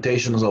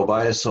implementations of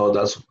ISO,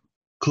 that's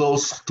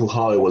close to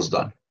how it was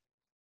done.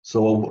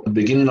 So at the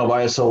beginning of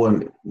ISO,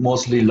 when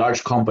mostly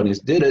large companies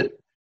did it,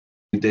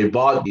 they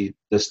bought the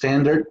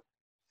standard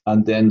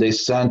and then they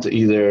sent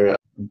either,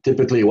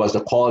 typically it was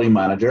the quality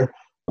manager,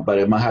 but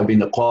it might have been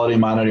the quality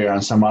manager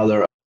and some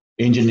other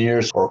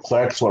engineers or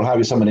clerks, what have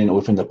you, somebody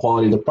within the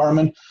quality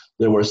department.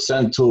 They were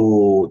sent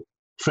to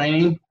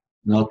training,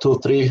 2,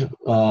 3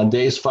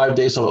 days, 5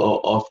 days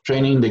of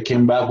training. They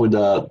came back with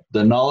the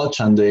knowledge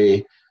and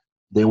they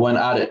went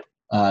at it.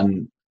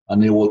 And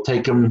it will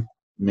take them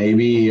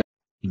maybe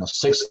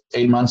 6,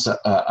 8 months,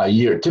 a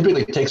year.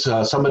 Typically it takes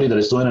somebody that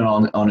is doing it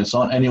on its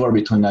own anywhere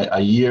between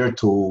a year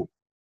to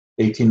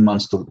 18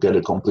 months to get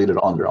it completed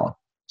on their own.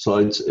 So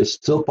it's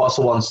still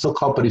possible, and still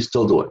companies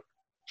still do it.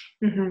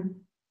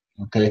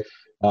 Mm-hmm. Okay.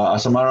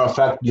 As a matter of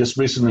fact, just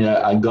recently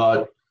I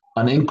got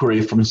an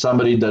inquiry from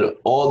somebody that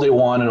all they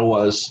wanted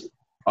was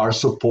our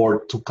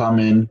support to come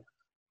in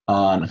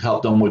and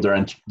help them with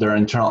their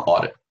internal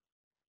audit.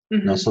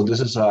 Mm-hmm. So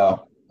this is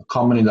a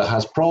company that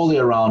has probably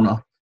around,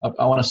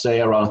 I want to say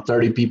around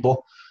 30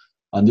 people.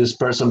 And this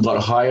person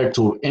got hired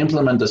to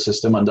implement the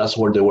system, and that's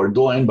what they were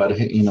doing. But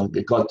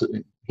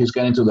he's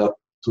getting to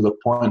the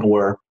point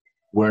where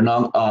we're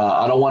not.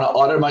 I don't want to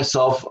audit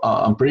myself.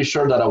 I'm pretty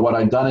sure that what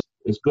I've done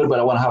is good, but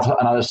I want to have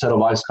another set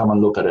of eyes come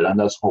and look at it, and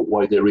that's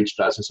why they reached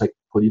us. It's like,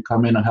 could you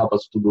come in and help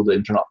us to do the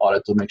internal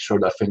audit to make sure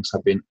that things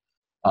have been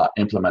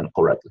implemented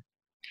correctly?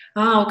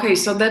 Okay.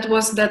 So that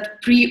was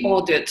that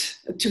pre-audit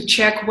to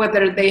check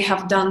whether they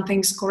have done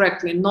things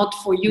correctly, not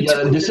for you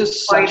to. This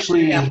is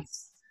actually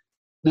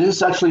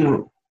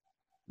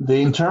the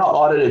internal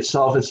audit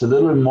itself. It's a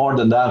little bit more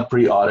than that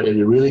pre-audit.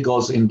 It really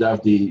goes in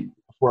depth.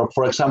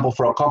 For example,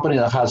 for a company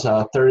that has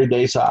 30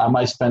 days, I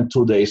might spend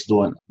 2 days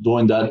doing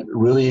that.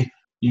 Really,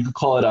 you could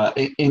call it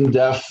an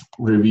in-depth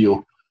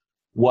review.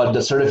 What the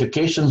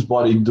certifications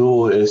body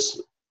do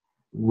is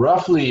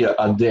roughly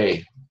a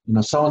day.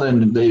 Some of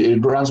them,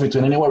 it runs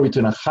anywhere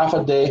between a half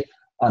a day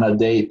and a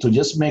day to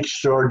just make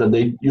sure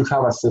that you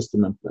have a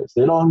system in place.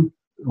 They don't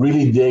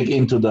really dig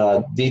into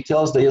the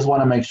details. They just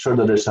want to make sure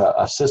that there's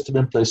a system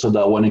in place so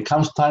that when it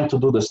comes time to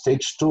do the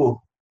stage 2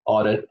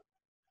 audit,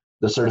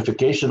 the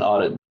certification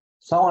audit,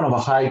 someone of a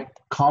high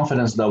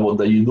confidence level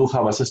that you do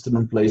have a system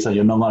in place and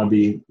you're not going to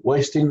be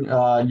wasting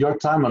your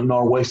time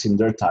nor wasting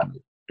their time.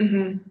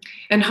 Mm-hmm.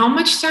 And how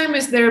much time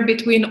is there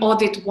between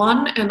audit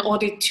 1 and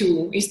audit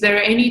 2? Is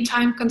there any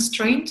time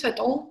constraint at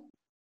all?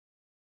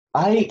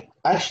 I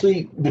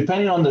actually,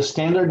 depending on the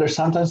standard, there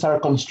sometimes are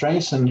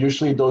constraints, and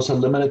usually those are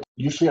limited,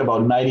 usually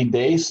about 90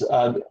 days.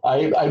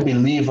 I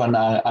believe, and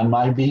I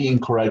might be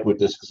incorrect with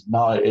this because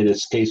now it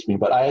escapes me,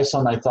 but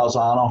ISO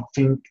 9000, I don't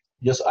think,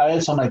 just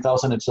ISO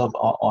 9000 itself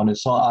on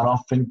its own, I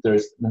don't think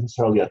there's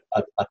necessarily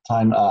a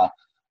time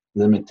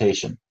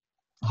limitation.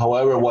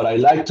 However, what I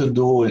like to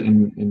do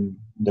in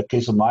the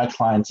case of my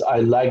clients, I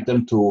like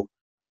them to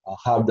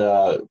have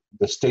the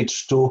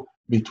stage 2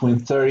 between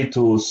 30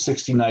 to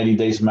 60, 90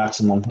 days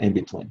maximum in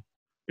between.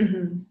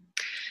 Mm-hmm.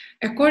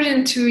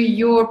 According to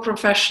your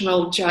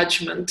professional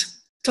judgment,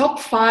 top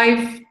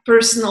 5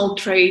 personal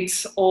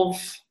traits of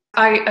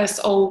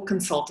ISO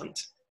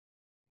consultant.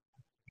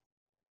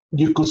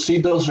 You could see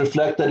those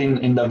reflected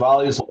in the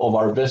values of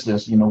our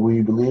business.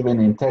 We believe in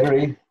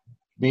integrity,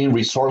 being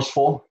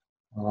resourceful,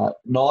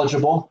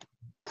 knowledgeable,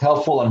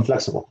 helpful, and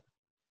flexible.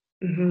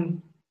 Mm-hmm.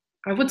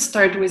 I would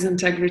start with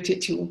integrity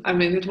too. I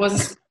mean, it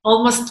was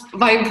almost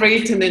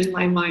vibrating in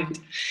my mind.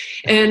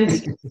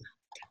 And,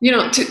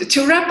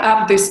 to wrap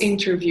up this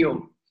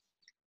interview,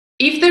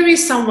 if there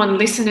is someone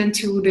listening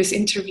to this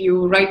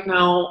interview right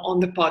now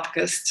on the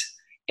podcast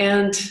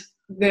and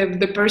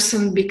the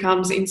person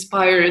becomes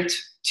inspired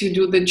to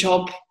do the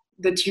job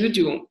that you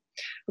do,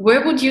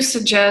 where would you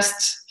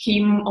suggest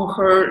him or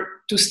her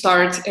to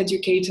start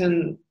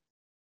educating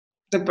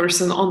the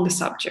person on the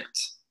subject?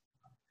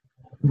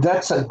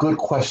 That's a good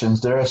question.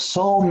 There are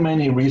so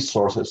many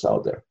resources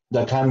out there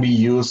that can be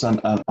used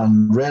and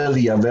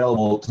readily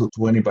available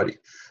to anybody.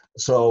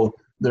 So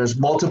there's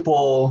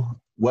multiple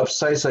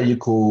websites that you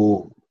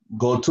could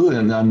go to,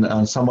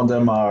 and some of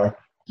them are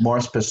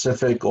more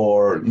specific,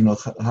 or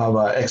have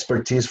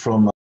expertise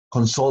from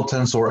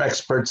consultants or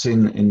experts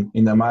in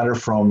the matter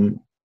from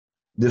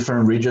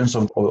different regions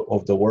of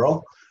the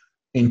world.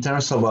 In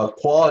terms of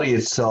quality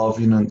itself,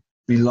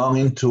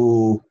 belonging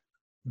to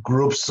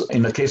groups.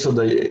 In the case of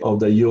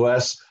the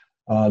U.S.,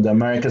 the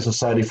American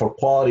Society for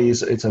Quality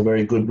it's a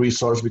very good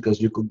resource, because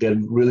you could get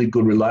really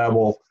good,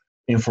 reliable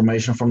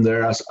information from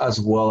there, as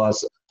well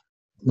as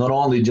not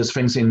only just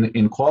things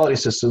in quality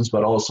systems,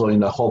 but also in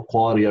the whole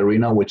quality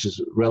arena, which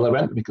is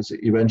relevant, because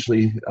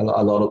eventually a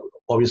lot of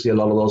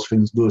those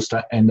things do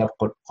end up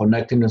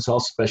connecting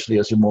themselves, especially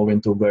as you move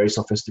into very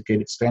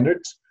sophisticated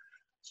standards.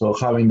 So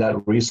having that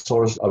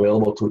resource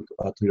available to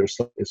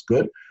yourself is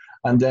good.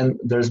 And then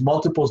there's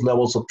multiple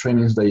levels of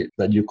trainings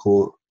that you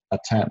could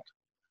attend,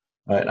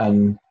 right?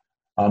 And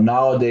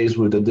nowadays,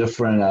 with the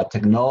different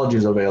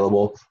technologies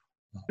available,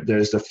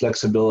 there's the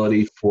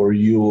flexibility for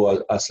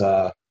you as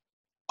a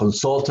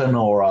consultant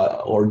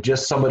or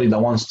just somebody that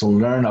wants to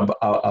learn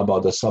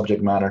about the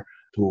subject matter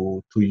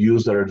to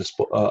use that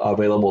are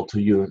available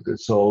to you.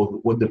 So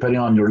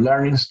depending on your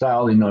learning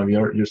style, if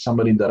you're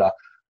somebody that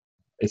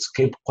is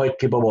quite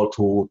capable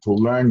to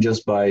learn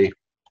just by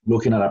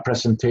looking at a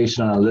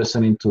presentation and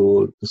listening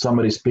to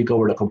somebody speak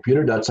over the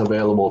computer, that's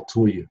available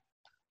to you.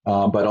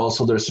 But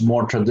also there's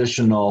more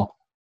traditional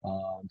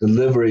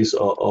deliveries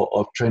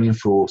of training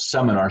through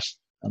seminars.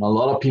 And a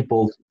lot of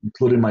people,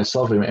 including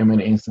myself in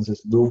many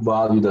instances, do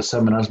value the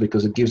seminars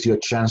because it gives you a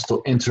chance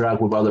to interact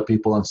with other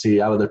people and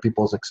see other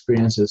people's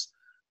experiences.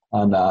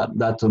 And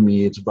that to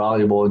me is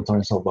valuable in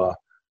terms of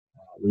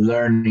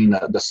learning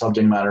the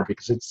subject matter,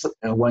 because it's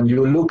when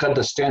you look at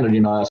the standard,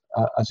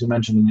 as you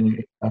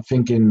mentioned, I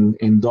think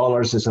in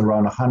dollars it's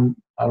around $100.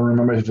 I don't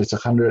remember if it's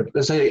 $100.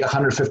 Let's say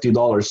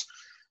 $150.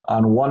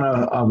 And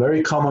a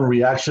very common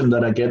reaction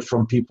that I get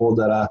from people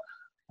that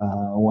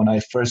when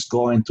I first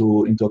go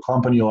into a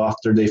company, or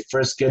after they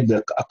first get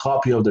a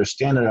copy of their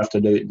standard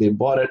after they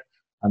bought it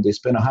and they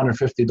spend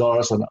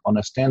 $150 on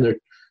a standard,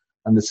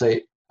 and they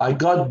say, "I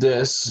got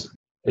this.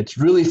 It's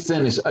really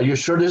thin. Are you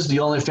sure this is the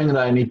only thing that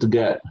I need to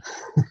get?"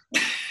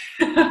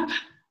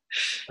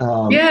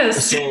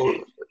 Yes.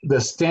 So the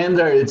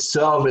standard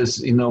itself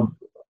is,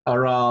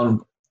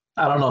 around,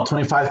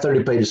 25,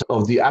 30 pages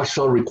of the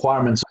actual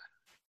requirements.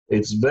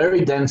 It's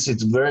very dense.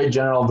 It's very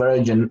general,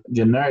 very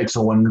generic.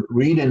 So when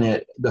reading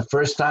it the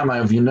first time,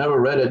 if you never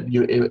read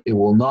it, it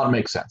will not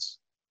make sense.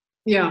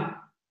 Yeah.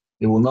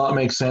 It will not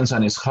make sense,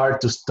 and it's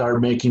hard to start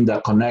making the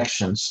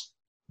connections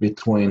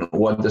between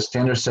what the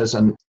standard says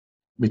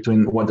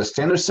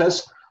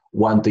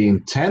what the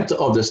intent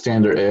of the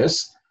standard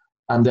is,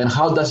 and then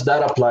how does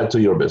that apply to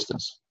your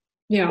business?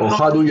 Yeah. Or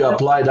how do you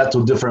apply that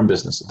to different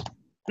businesses?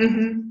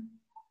 Mm-hmm.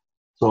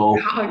 So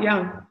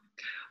yeah.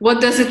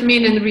 What does it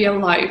mean in real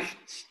life?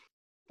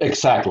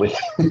 Exactly.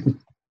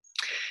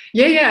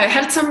 Yeah. I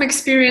had some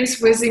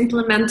experience with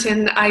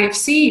implementing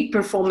IFC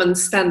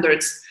performance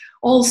standards.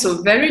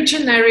 Also very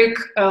generic,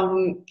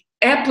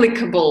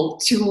 applicable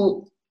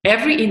to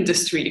every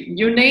industry.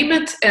 You name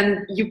it,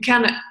 and you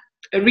can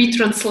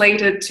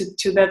retranslate it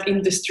to that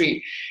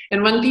industry.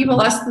 And when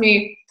people ask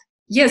me,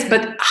 "Yes,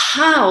 but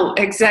how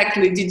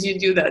exactly did you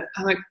do that?"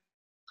 I'm like,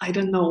 "I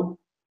don't know.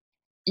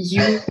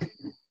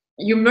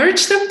 You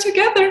merge them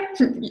together."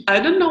 I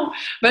don't know.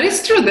 But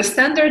it's true. The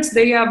standards,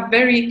 they are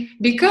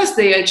because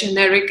they are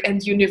generic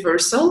and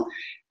universal,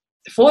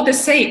 for the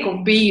sake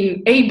of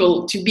being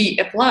able to be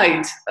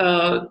applied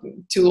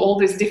to all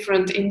these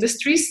different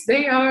industries,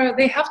 they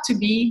have to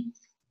be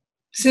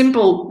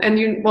simple and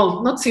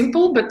not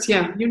simple, but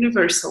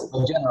universal.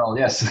 In general,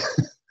 yes.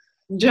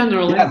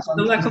 General, Yeah,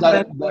 the lack of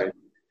that word.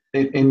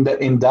 In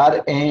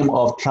that aim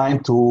of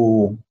trying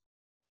to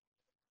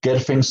get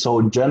things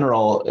so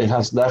general, it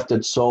has left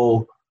it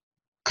so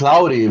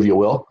cloudy, if you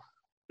will,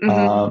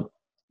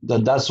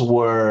 that's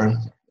where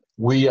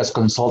we as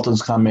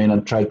consultants come in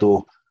and try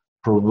to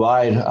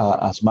provide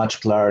as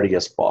much clarity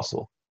as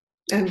possible.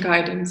 And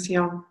guidance,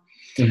 yeah.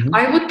 Mm-hmm.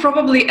 I would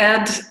probably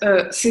add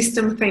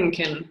system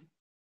thinking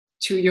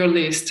to your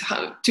list.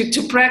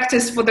 To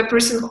practice for the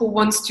person who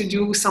wants to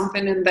do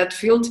something in that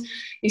field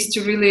is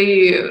to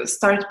really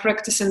start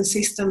practicing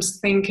systems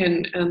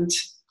thinking and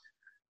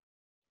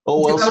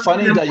it's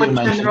funny that you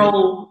mentioned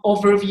general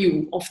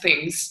overview of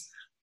things.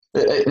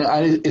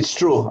 It's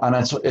true, and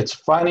it's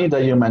funny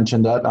that you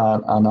mentioned that,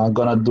 and I'm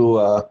gonna do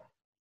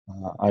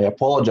I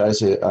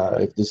apologize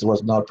if this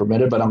was not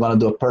permitted, but I'm gonna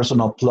do a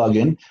personal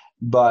plug-in.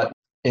 But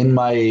in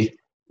my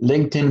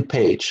LinkedIn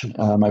page,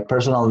 my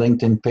personal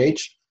LinkedIn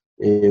page,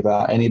 if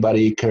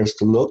anybody cares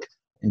to look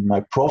in my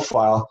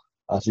profile,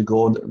 as you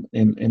go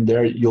in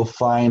there, you'll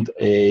find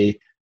a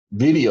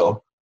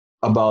video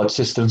about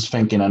systems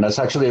thinking, and that's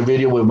actually a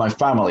video with my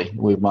family,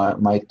 with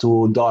my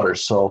two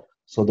daughters. So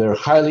they're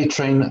highly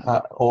trained,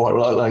 or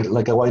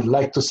like I would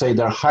like to say,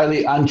 they're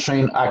highly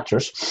untrained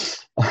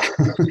actors.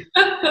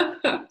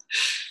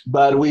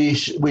 But we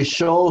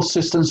show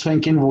systems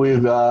thinking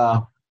with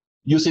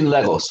using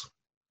Legos,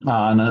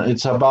 and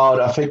it's about,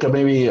 I think,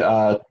 maybe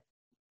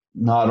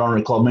no, I don't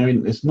recall.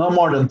 Maybe it's no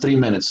more than 3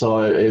 minutes.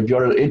 So if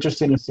you're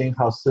interested in seeing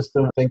how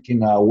system thinking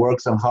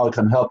works and how it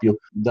can help you,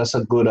 that's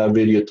a good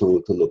video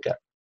to look at.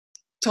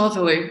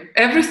 Totally.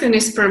 Everything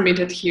is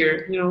permitted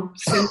here,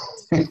 since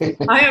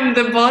I am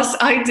the boss,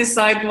 I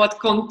decide what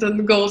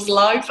content goes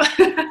live.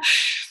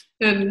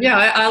 And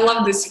yeah, I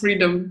love this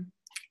freedom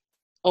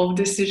of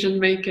decision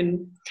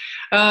making.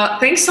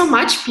 Thanks so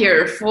much,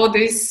 Pierre, for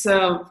this,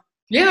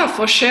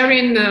 for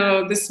sharing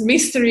this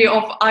mystery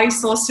of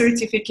ISO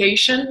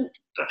certification,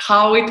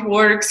 how it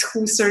works,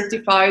 who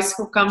certifies,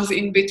 who comes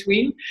in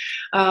between.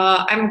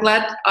 I'm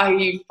glad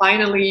I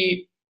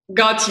finally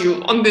got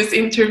you on this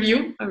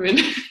interview. I mean,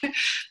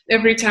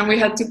 every time we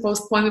had to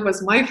postpone, it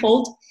was my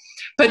fault.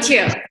 But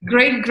yeah,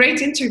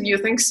 great interview.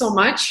 Thanks so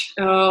much.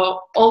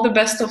 All the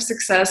best of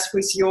success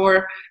with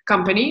your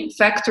company,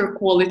 Factor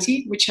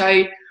Quality, which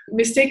I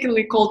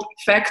mistakenly called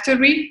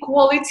Factory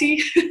Quality.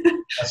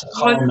 That's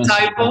One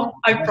typo,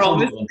 I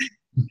promise.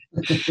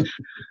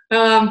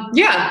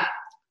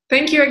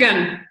 Thank you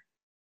again.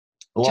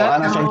 Well,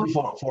 Anna, thank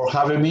you for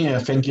having me,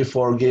 and thank you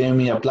for giving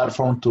me a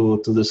platform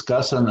to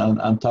discuss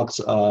and talk,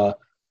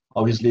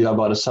 obviously,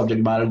 about a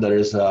subject matter that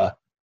is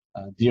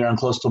dear and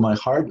close to my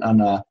heart.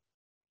 And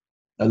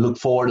I look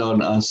forward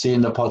on seeing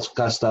the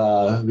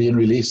podcast being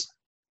released.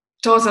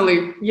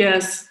 Totally,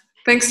 yes.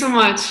 Thanks so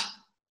much.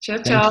 Ciao,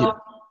 ciao.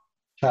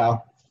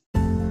 Ciao.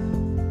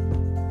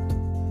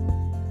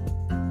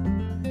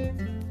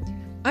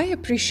 I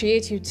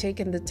appreciate you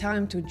taking the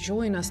time to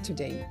join us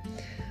today.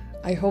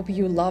 I hope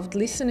you loved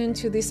listening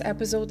to this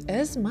episode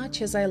as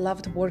much as I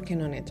loved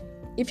working on it.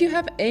 If you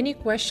have any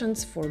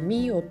questions for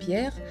me or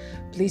Pierre,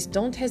 please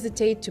don't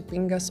hesitate to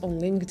ping us on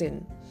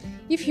LinkedIn.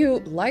 If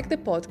you like the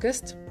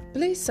podcast,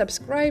 please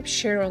subscribe,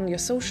 share on your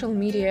social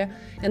media,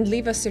 and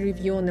leave us a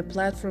review on the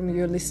platform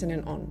you're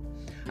listening on.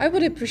 I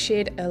would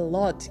appreciate a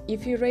lot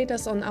if you rate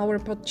us on our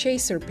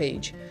Podchaser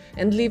page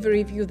and leave a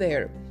review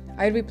there.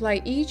 I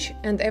reply each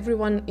and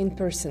everyone in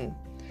person.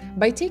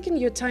 By taking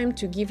your time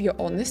to give your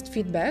honest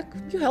feedback,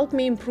 you help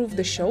me improve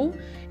the show,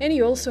 and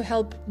you also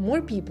help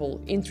more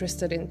people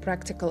interested in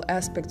practical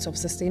aspects of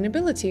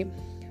sustainability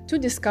to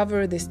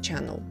discover this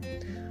channel.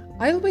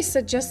 I always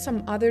suggest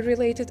some other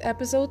related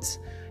episodes,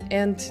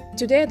 and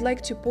today I'd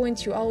like to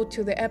point you out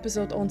to the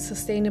episode on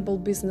sustainable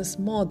business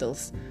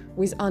models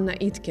with Anna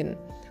Itkin.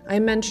 I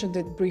mentioned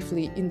it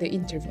briefly in the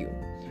interview.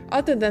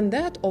 Other than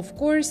that, of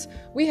course,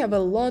 we have a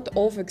lot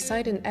of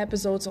exciting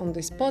episodes on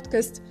this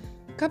podcast,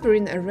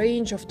 covering a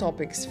range of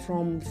topics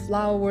from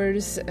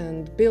flowers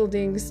and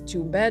buildings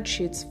to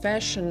bedsheets,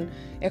 fashion,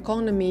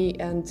 economy,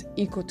 and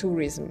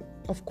ecotourism.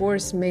 Of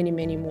course,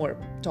 many more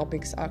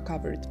topics are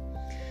covered.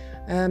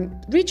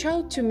 Reach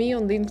out to me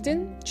on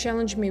LinkedIn,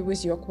 challenge me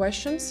with your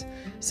questions,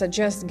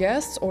 suggest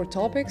guests or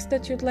topics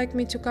that you'd like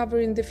me to cover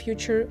in the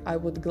future. I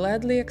would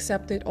gladly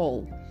accept it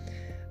all.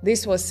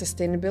 This was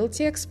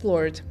Sustainability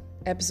Explored,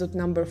 episode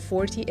number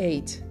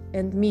 48,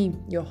 and me,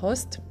 your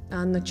host,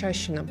 Anna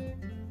Chashina.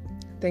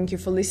 Thank you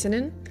for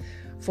listening,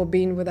 for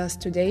being with us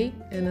today,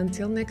 and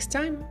until next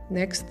time,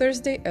 next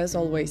Thursday as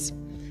always.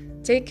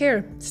 Take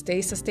care,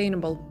 stay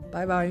sustainable.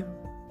 Bye-bye.